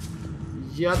level.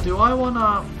 Yeah, do I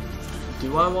wanna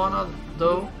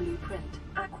though? Blueprint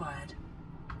acquired.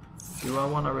 Do I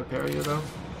wanna repair you though?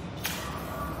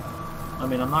 I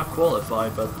mean, I'm not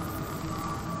qualified, but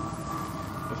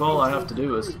if all I have to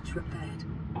do is... Breach repaired.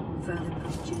 Further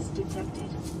breaches detected.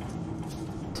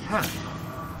 10.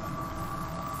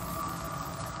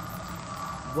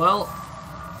 Well...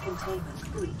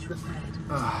 Containment breach repaired.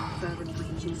 Further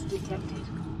breaches detected.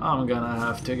 I'm gonna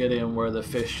have to get in where the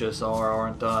fishes are,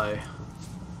 aren't I?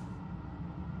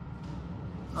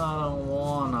 I don't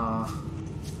wanna...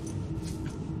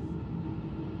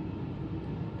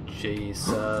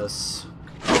 Jesus.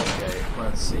 Okay,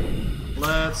 let's see.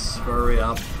 Let's hurry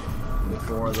up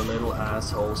before the little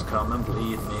assholes come and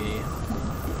bleed me.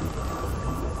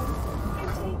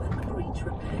 Containment breach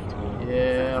repaired.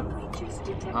 Yep. Breaches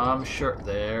detected. I'm sure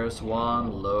there's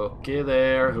one looky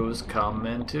there who's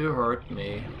coming to hurt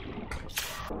me.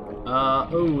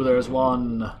 Oh, there's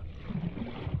one.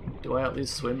 Do I at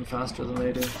least swim faster than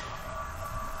they do?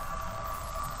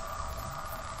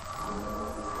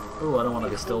 Oh, I don't want to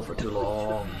be still for too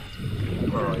long.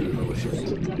 Where are you? Oh shit.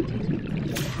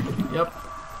 Yep.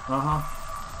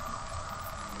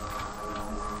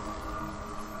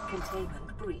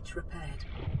 Containment breach repaired.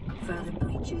 Further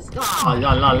breaches. Ah,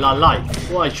 la.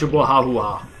 Why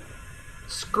chubohahua?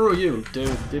 Screw you,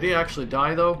 dude. Did he actually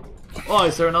die though? Oh,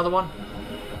 is there another one?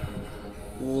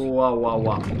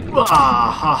 Wow.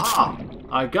 Ah, ha.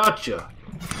 I gotcha.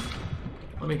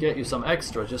 Let me get you some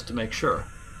extra just to make sure.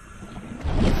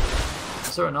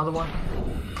 Is there another one?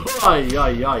 Ay,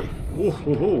 ay, ay. Ooh,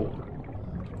 ooh, ooh.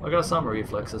 I got some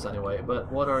reflexes anyway,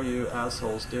 but what are you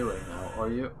assholes doing now? Are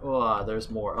you... Oh, there's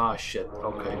more. Ah, shit.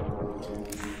 Okay.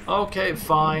 Okay,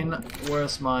 fine.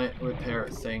 Where's my repair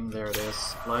thing? There it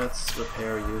is. Let's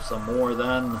repair you some more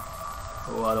then.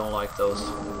 Oh, I don't like those.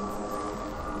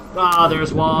 Ah,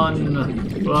 there's one!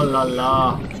 Oh la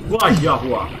la! Wah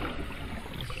yahua!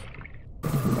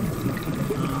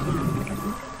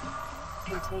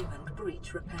 Containment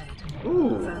breach repaired.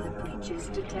 Ooh! Further breaches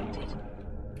detected.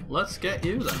 Let's get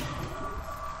you then.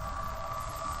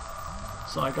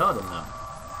 So I got him now.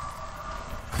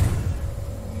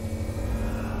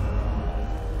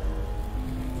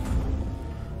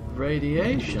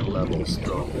 Radiation levels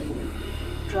dropping.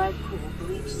 Drive core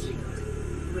breach sealed.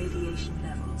 Radiation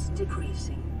levels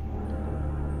decreasing.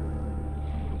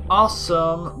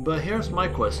 Awesome, but here's my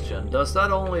question. Does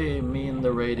that only mean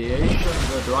the radiation,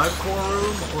 the drive core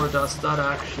room, or does that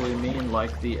actually mean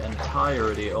like the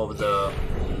entirety of the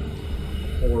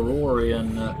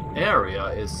Aurorian area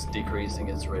is decreasing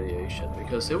its radiation?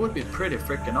 Because it would be pretty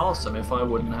freaking awesome if I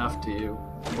wouldn't have to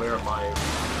wear my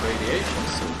radiation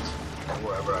suit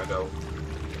wherever I go.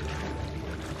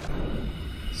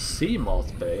 Sea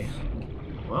Moth Bay.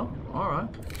 Well, alright.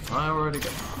 I already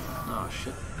got... Oh,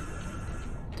 shit.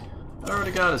 I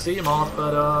already got a sea moth,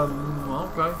 but,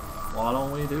 okay. Why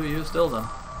don't we do you still then?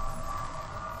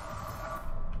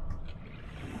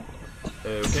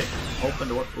 Okay. Open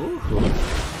door. Ooh.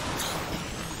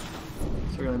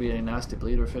 Is there gonna be any nasty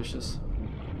bleeder fishes?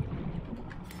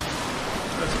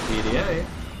 There's a PDA.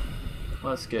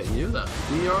 Let's get you then.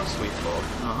 Be your sweet ball.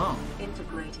 Uh-huh.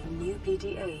 Integrating new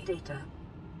PDA data.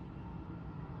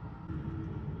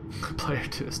 Player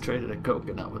 2 has traded a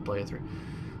coconut with player 3.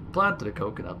 Planted a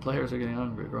coconut. Players are getting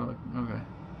hungry. Okay.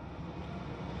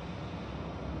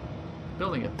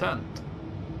 Building a tent.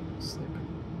 Sleeping.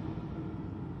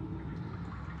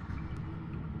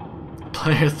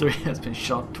 Player 3 has been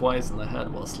shot twice in the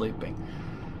head while sleeping.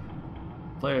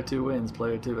 Player 2 wins.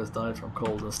 Player 2 has died from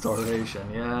cold and starvation.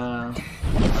 Yeah, I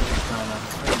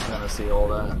can kind of see all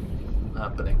that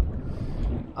happening.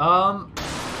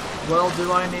 Well,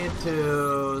 do I need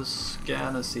to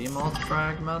scan a sea moth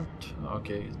fragment?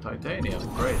 Okay, titanium.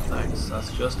 Great, thanks.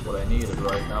 That's just what I needed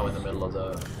right now in the middle of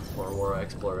the Aurora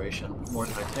exploration. More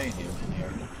titanium in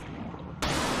here.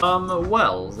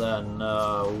 Well then,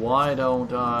 why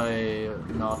don't I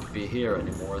not be here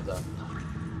anymore then?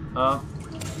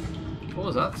 What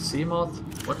was that? Sea moth?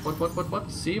 What?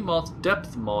 Sea moth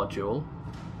depth module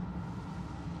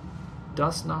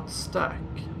does not stack.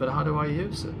 But how do I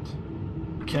use it?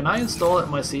 Can I install it in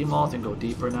my sea moth and go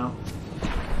deeper now?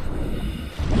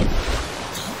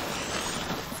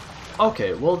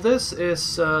 Okay, well this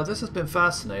has been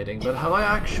fascinating, but have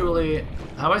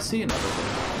I seen everything?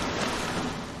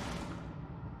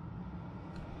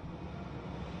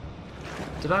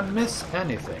 Did I miss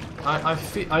anything?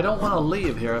 I don't want to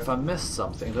leave here if I missed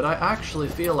something, but I actually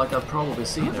feel like I've probably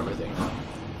seen everything now.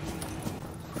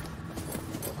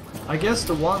 I guess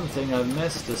the one thing I've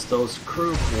missed is those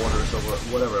crew quarters or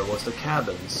whatever it was, the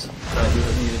cabins that you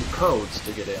needed codes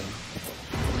to get in.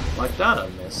 Like that I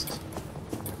missed.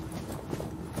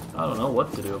 I don't know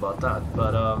what to do about that,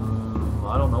 but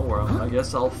I don't know where I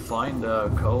guess I'll find a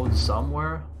code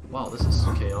somewhere. Wow, this is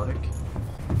chaotic.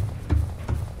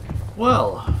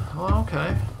 Well,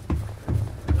 okay.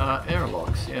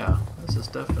 Airlocks, yeah. This is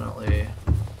definitely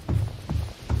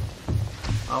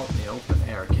out in the open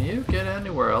air. Can you get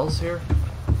anywhere else here?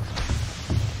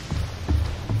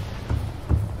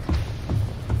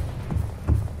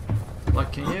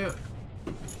 Like, can you...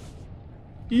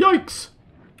 Yikes!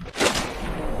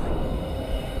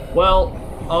 Well,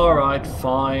 alright,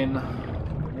 fine.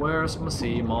 Where's my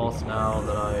sea moth now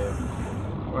that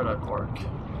where'd I park?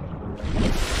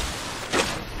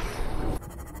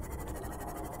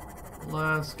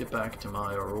 Let's get back to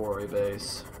my Aurora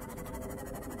base.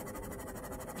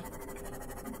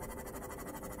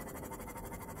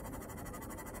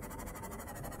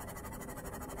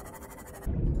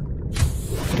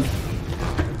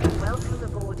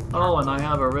 Oh, and I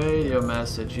have a radio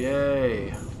message,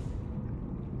 yay!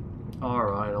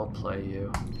 Alright, I'll play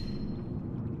you.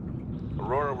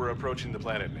 Aurora, we're approaching the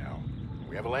planet now.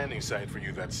 We have a landing site for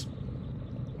you that's...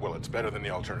 well, it's better than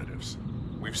the alternatives.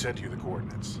 We've sent you the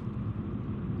coordinates.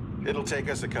 It'll take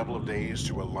us a couple of days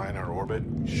to align our orbit.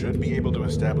 Should be able to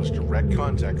establish direct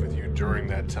contact with you during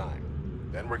that time.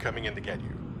 Then we're coming in to get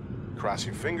you. Cross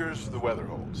your fingers the weather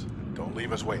holds. Don't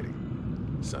leave us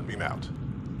waiting. Sunbeam out.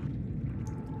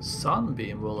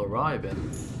 Sunbeam will arrive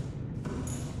in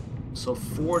So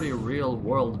 40 real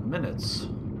world minutes.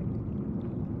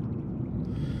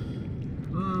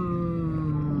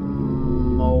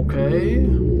 Okay.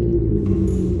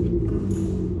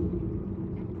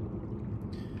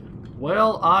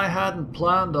 Well, I hadn't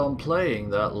planned on playing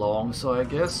that long, so I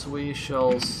guess we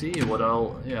shall see what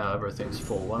I'll... Yeah, everything's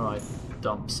full. Why don't I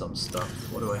dump some stuff?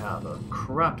 What do I have? A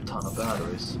crap ton of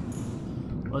batteries.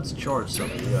 Let's charge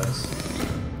some of you guys.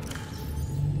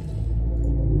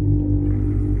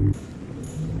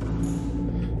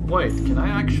 Wait, can I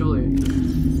actually...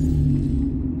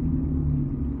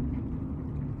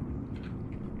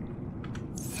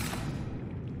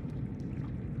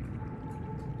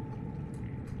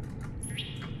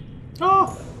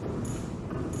 Oh!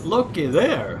 Looky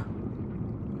there!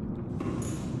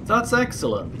 That's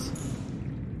excellent.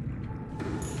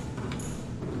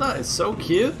 That is so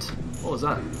cute. What was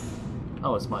that?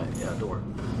 Oh, it's my, door.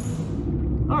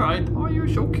 Alright. Oh, you're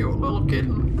so cute, little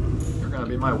kitten. You're gonna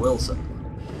be my Wilson.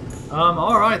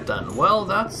 Alright then. Well,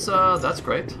 that's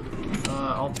great.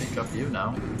 I'll pick up you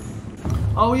now.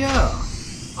 Oh yeah!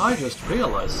 I just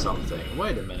realized something.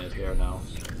 Wait a minute here now.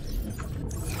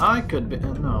 I could be...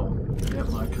 No. Get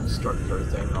my constructor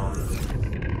thing on.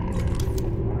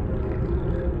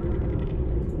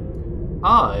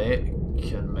 I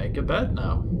can make a bed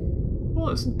now. Well,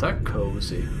 isn't that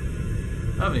cozy?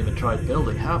 I haven't even tried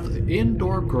building half of the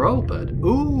indoor grow bed.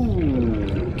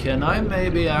 Ooh! Can I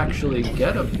maybe actually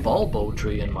get a bulbo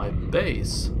tree in my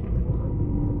base?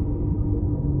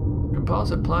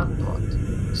 Composite plant pot.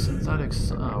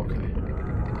 Synthetics... Oh, okay.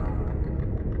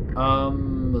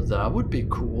 That would be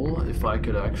cool if I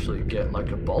could actually get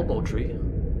like a bulbo tree.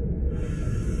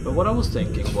 But what I was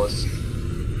thinking was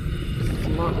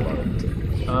floodlight.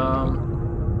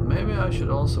 Maybe I should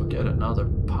also get another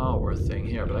power thing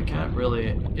here, but I can't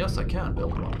really... Yes, I can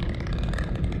build one.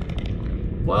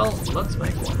 Well, let's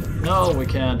make one. No, we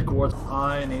can't. Quartz.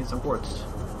 I need some quartz.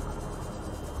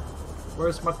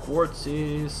 Where's my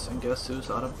quartzies? And guess who's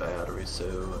out of battery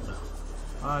soon?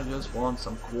 I just want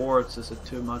some quartz. Is it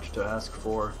too much to ask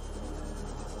for?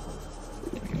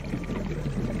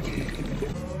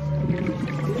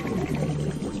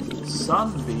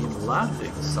 Sunbeam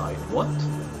landing site. What?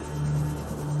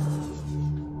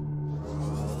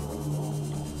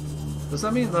 Does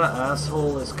that mean that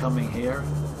asshole is coming here?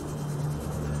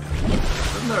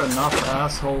 Isn't there enough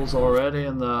assholes already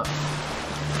in the...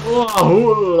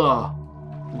 Oh,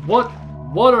 what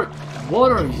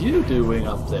are you doing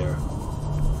up there?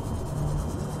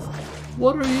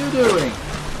 What are you doing?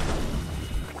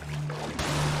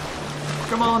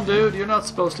 Come on, dude, you're not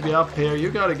supposed to be up here. You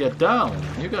gotta get down.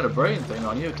 You got a brain thing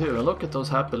on you too. And look at those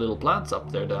happy little plants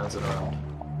up there dancing around.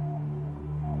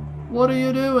 What are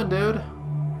you doing, dude?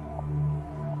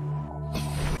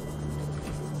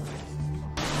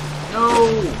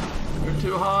 No! You're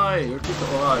too high. You're too...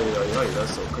 Oh,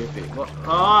 that's so creepy. What?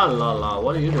 Ah, la la.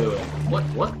 What are you doing?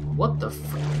 What the f...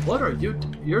 What are you...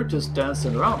 You're just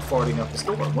dancing around, farting up a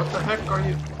storm. What the heck are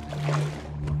you...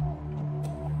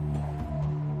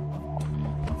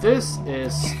 This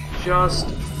is just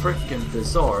freaking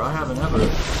bizarre. I've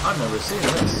never seen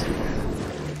this.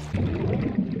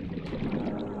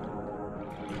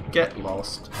 Get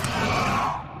lost.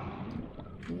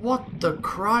 What the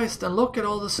Christ? And look at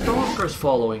all the stalkers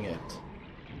following it.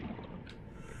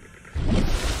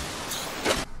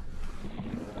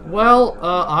 Well,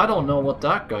 I don't know what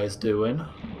that guy's doing.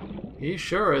 He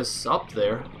sure is up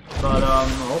there. But,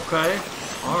 okay.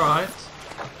 Alright.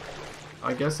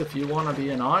 I guess if you want to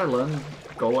be an island,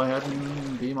 go ahead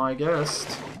and be my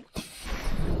guest.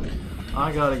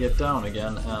 I gotta get down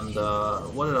again, and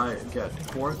what did I get?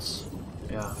 Quartz?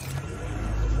 Yeah.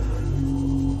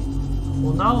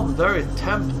 Well, now I'm very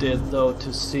tempted, though,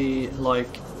 to see,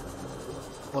 like,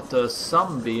 what the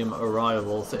Sunbeam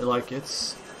arrival thing, like,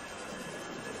 it's...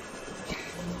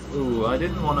 Ooh, I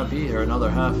didn't want to be here another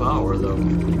half hour, though.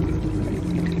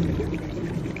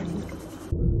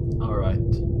 Alright.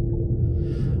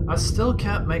 I still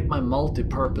can't make my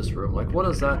multi-purpose room. Like, what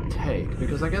does that take?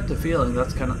 Because I get the feeling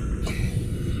that's kind of...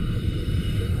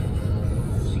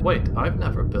 Wait, I've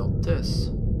never built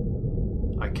this.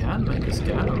 I can make a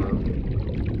scanner room.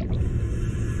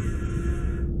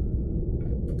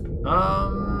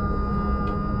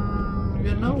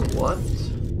 You know what?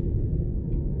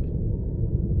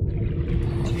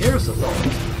 Here's a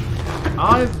thought.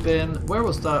 I've been... Where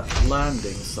was that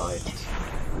landing site?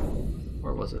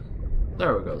 Where was it?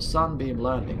 There we go. Sunbeam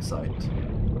landing site.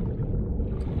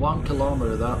 1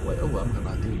 kilometer that way. Oh, I'm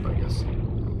gonna deep, I guess.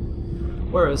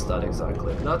 Where is that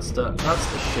exactly? That's the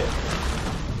ship.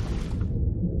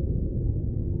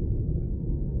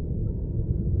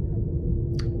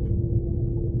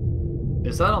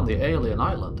 that on the alien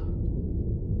island?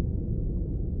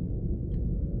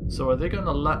 So are they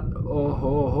gonna let... Oh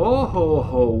ho ho ho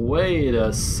ho, wait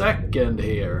a second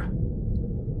here.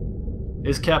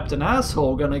 Is Captain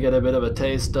Asshole gonna get a bit of a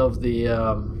taste of the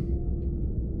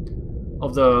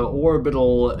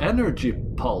orbital energy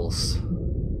pulse?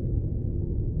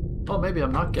 Oh, maybe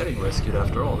I'm not getting rescued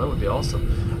after all. That would be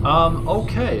awesome.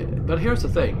 Okay, but here's the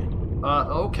thing.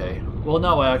 Okay. Well,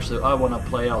 now I want to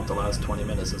play out the last 20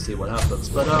 minutes and see what happens.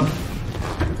 But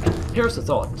here's the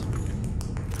thought.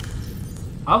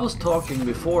 I was talking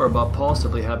before about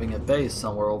possibly having a base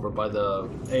somewhere over by the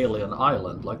alien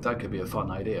island. Like, that could be a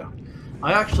fun idea.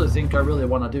 I actually think I really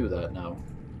want to do that now.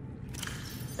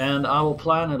 And I will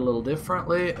plan it a little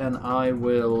differently, and I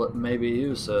will maybe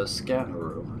use a scanner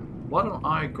room. Why don't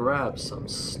I grab some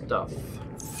stuff?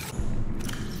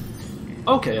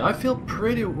 Okay, I feel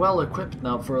pretty well equipped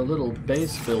now for a little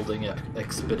base building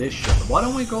expedition. Why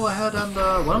don't we go ahead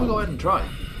and try?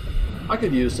 I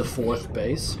could use a 4th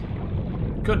base.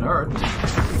 Couldn't hurt.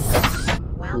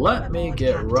 Let me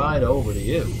get right over to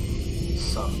you,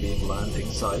 Sunbeam landing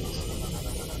site.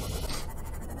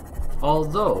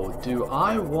 Although, do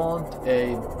I want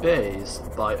a base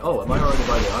by... Oh, am I already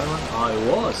by the island? I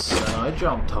was, and I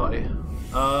jumped high.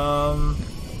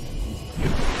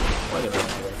 Wait a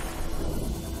minute here.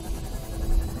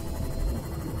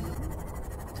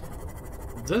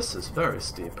 This is very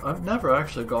steep. I've never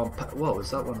actually gone... Whoa, is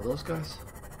that one of those guys?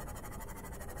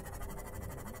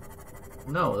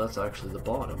 No, that's actually the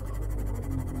bottom.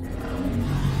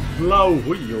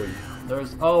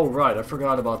 There's... Oh, right, I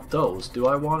forgot about those. Do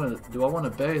I want a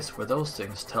base where those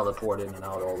things teleport in and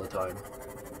out all the time?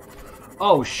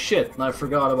 Oh, shit, and I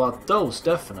forgot about those,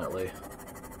 definitely.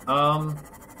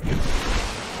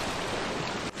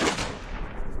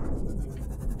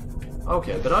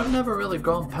 Okay, but I've never really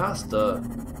gone past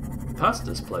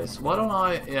this place. Why don't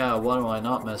I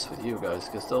not mess with you guys,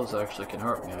 because those actually can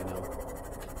hurt me, I know.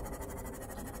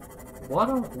 Why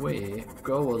don't we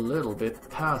go a little bit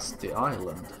past the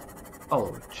island?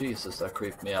 Oh, Jesus, that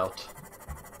creeped me out.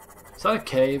 Is that a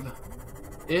cave?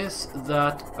 Is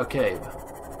that a cave?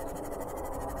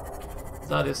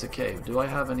 That is a cave. Do I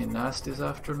have any nasties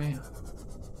after me?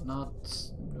 Not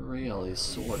really,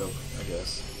 sort of, I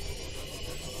guess.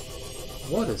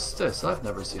 What is this? I've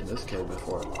never seen this cave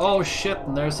before. Oh shit,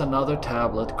 and there's another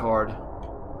tablet card.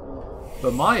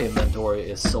 But my inventory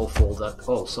is so full that...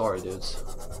 Oh, sorry dudes.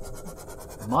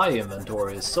 My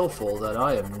inventory is so full that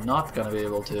I am not gonna be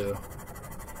able to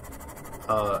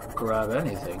grab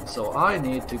anything. So I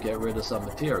need to get rid of some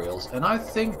materials. And I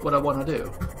think what I want to do...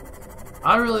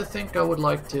 I really think I would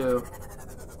like to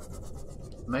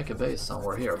make a base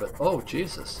somewhere here, but... Oh,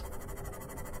 Jesus.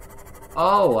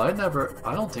 Oh, I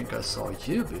don't think I saw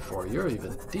you before. You're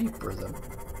even deeper than...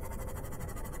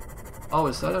 Oh,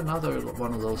 is that another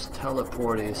one of those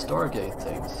teleporty Stargate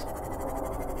things?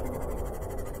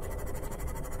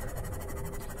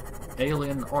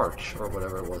 Alien Arch, or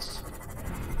whatever it was.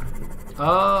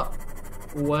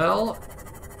 Well,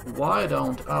 why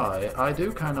don't I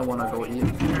do kind of want to go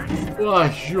even...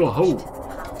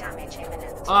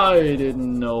 I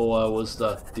didn't know I was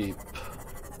that deep.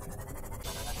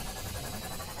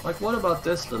 Like, what about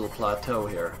this little plateau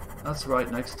here? That's right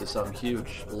next to some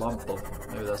huge lump of...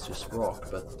 Maybe that's just rock,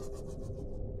 but...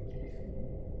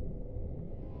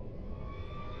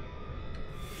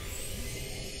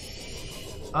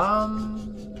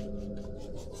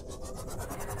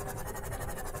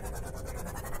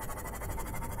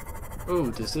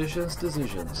 Ooh,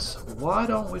 decisions. Why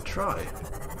don't we try?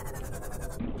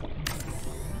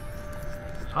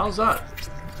 How's that?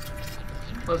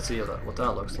 Let's see what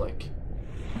that looks like.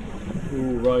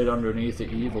 Ooh, right underneath the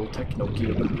evil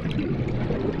Techno-Cube.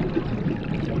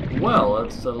 Well,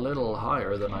 it's a little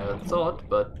higher than I had thought,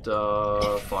 but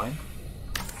fine.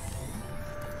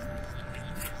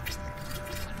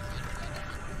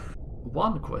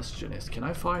 One question is, can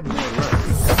I find more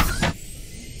lead?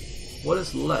 What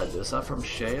is lead? Is that from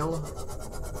shale?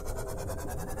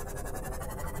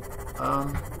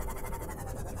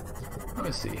 Let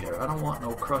me see here. I don't want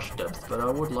no crush depth, but I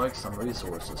would like some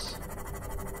resources.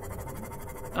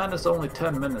 And it's only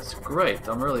 10 minutes. Great,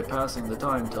 I'm really passing the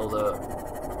time till the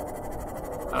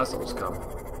assholes come.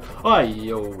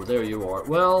 Ayo, there you are.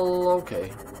 Well,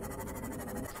 okay.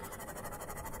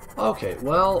 Okay,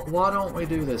 well, why don't we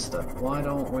do this then? Why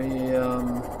don't we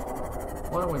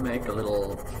make a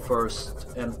little first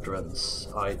entrance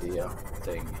idea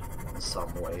thing in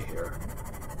some way here?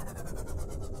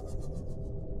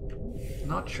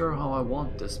 Not sure how I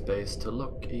want this base to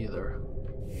look either.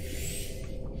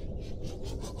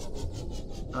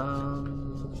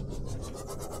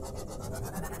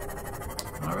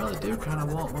 really do kind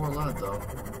of want more lead, though.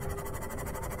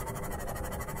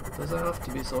 Does it have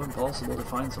to be so impossible to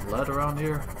find some lead around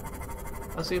here?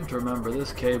 I seem to remember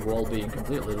this cave wall being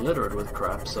completely littered with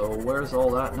crap, so where's all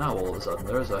that now all of a sudden?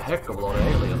 There's a heck of a lot of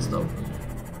alien stuff.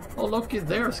 Oh looky,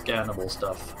 there's scannable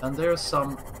stuff. And there's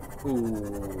some...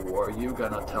 Ooh, are you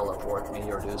gonna teleport me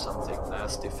or do something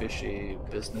nasty fishy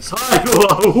business?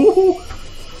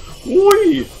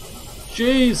 Oi!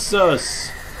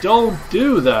 Jesus! Don't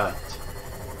do that!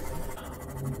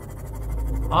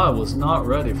 I was not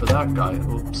ready for that guy.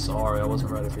 Oops, sorry, I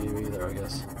wasn't ready for you either, I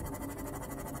guess.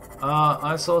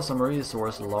 I saw some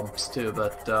resource lumps too,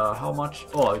 but how much?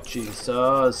 Oh,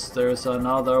 Jesus, there's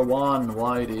another one.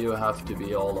 Why do you have to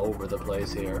be all over the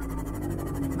place here?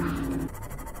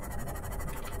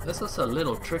 This is a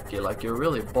little tricky, like you're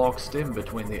really boxed in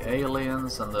between the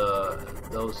aliens and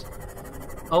those...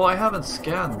 Oh, I haven't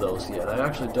scanned those yet. I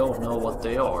actually don't know what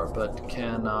they are, but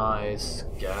can I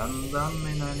scan them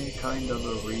in any kind of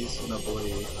a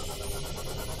reasonably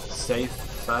safe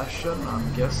fashion?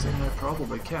 I'm guessing I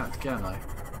probably can't, can I?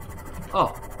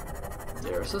 Oh,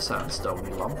 there's a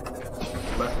sandstony lump.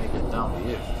 Let me get down to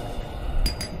you.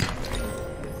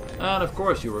 And of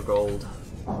course you were gold.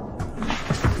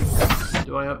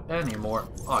 Do I have any more?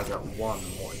 Oh, I got one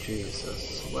more.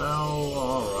 Jesus. Well,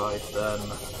 alright then.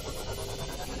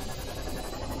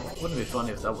 Wouldn't it be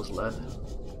funny if that was lead?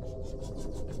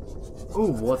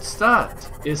 Ooh, what's that?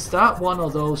 Is that one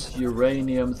of those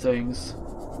uranium things?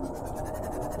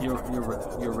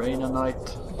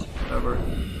 Uraninite? Whatever.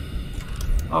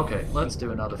 Okay, let's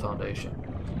do another foundation.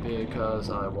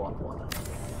 Because I want one.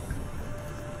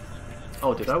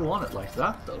 Oh, did I want it like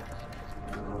that, though?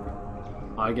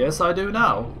 I guess I do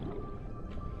now.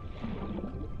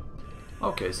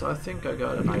 Okay, so I think I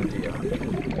got an idea.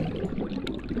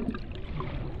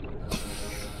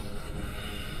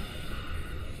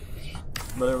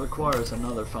 But it requires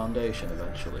another foundation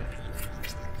eventually.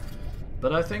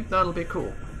 But I think that'll be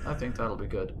cool. I think that'll be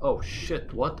good. Oh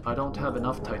shit, what? I don't have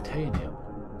enough titanium.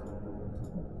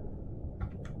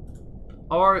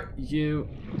 Are you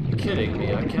kidding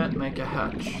me? I can't make a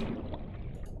hatch.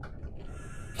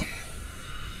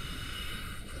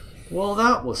 Well,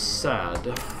 that was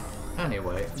sad.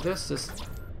 Anyway, this is...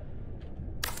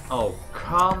 Oh,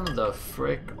 come the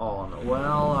frick on.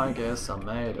 Well, I guess I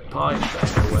made a pipe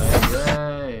anyway.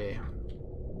 Yay!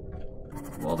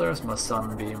 Well, there's my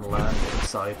Sunbeam landing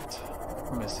site.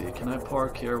 Let me see, can I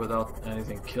park here without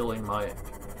anything killing my...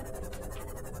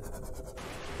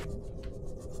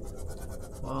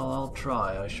 Well, I'll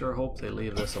try. I sure hope they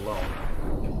leave this alone.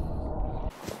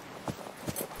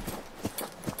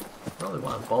 I really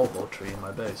want a bulbo tree in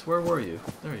my base. Where were you?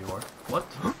 There you are. What?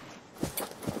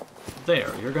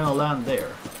 There, you're gonna land there.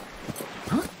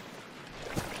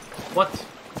 What?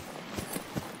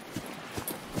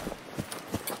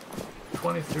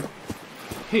 23...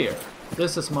 Here.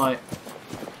 This is my...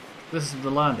 This is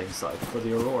the landing site for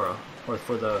the Aurora. Or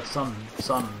for the sun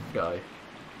guy.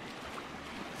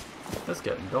 It's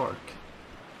getting dark.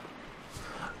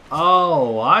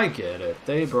 Oh, I get it.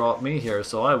 They brought me here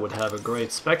so I would have a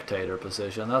great spectator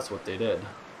position. That's what they did.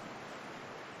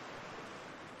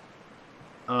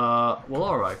 Well,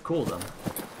 alright, cool then.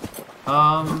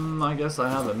 I guess I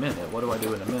have a minute. What do I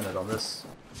do in a minute on this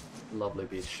lovely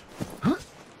beach?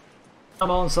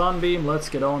 Come on, Sunbeam, let's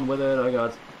get on with it. I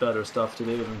got better stuff to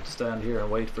do than stand here and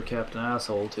wait for Captain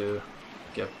Asshole to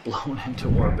get blown into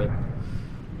orbit.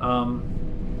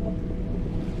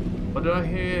 What did I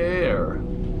hear?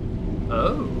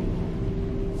 Oh.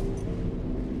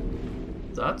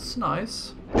 That's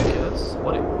nice, I guess.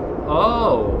 What do you...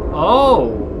 Oh!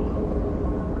 Oh!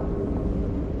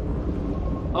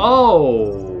 Oh!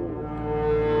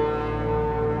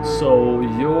 So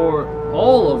you're...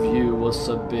 All of you was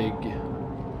a big...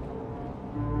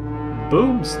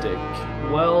 boomstick.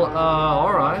 Well,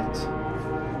 alright.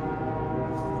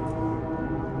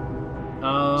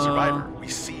 Survivor, we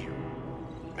see you.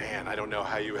 Man, I don't know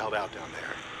how you held out down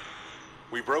there.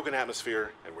 We broke an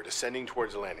atmosphere, and we're descending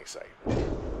towards the landing site.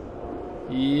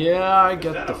 Yeah, I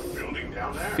get the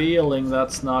feeling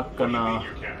that's not gonna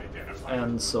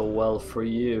end so well for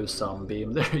you,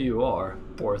 Sunbeam. There you are,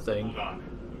 poor thing. Hold on.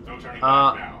 No turning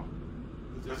back now.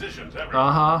 Positions everywhere.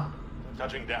 Uh-huh.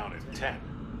 Touching down at 10,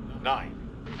 9,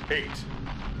 8.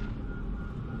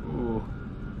 Ooh.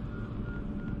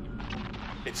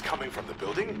 It's coming from the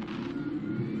building?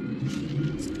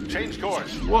 Change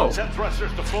course. Whoa. Set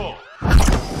thrusters to full.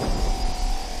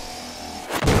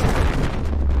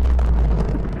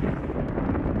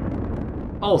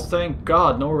 Oh, thank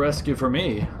God, no rescue for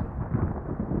me.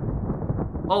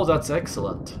 Oh, that's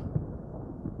excellent.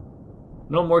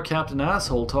 No more Captain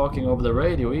Asshole talking over the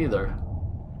radio either.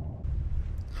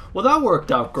 Well, that worked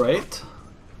out great.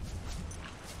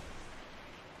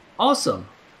 Awesome.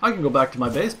 I can go back to my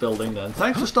base building then.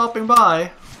 Thanks for stopping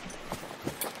by.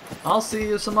 I'll see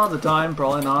you some other time,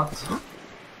 probably not.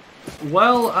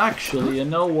 Well, actually, you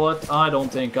know what? I don't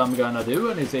think I'm gonna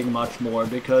do anything much more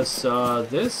because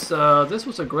this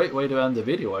was a great way to end the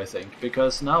video, I think,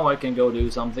 because now I can go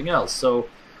do something else. So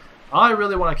I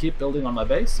really want to keep building on my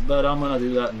base, but I'm gonna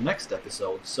do that next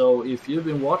episode. So if you've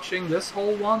been watching this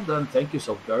whole one, then thank you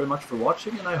so very much for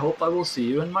watching, and I hope I will see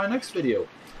you in my next video.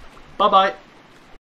 Bye bye!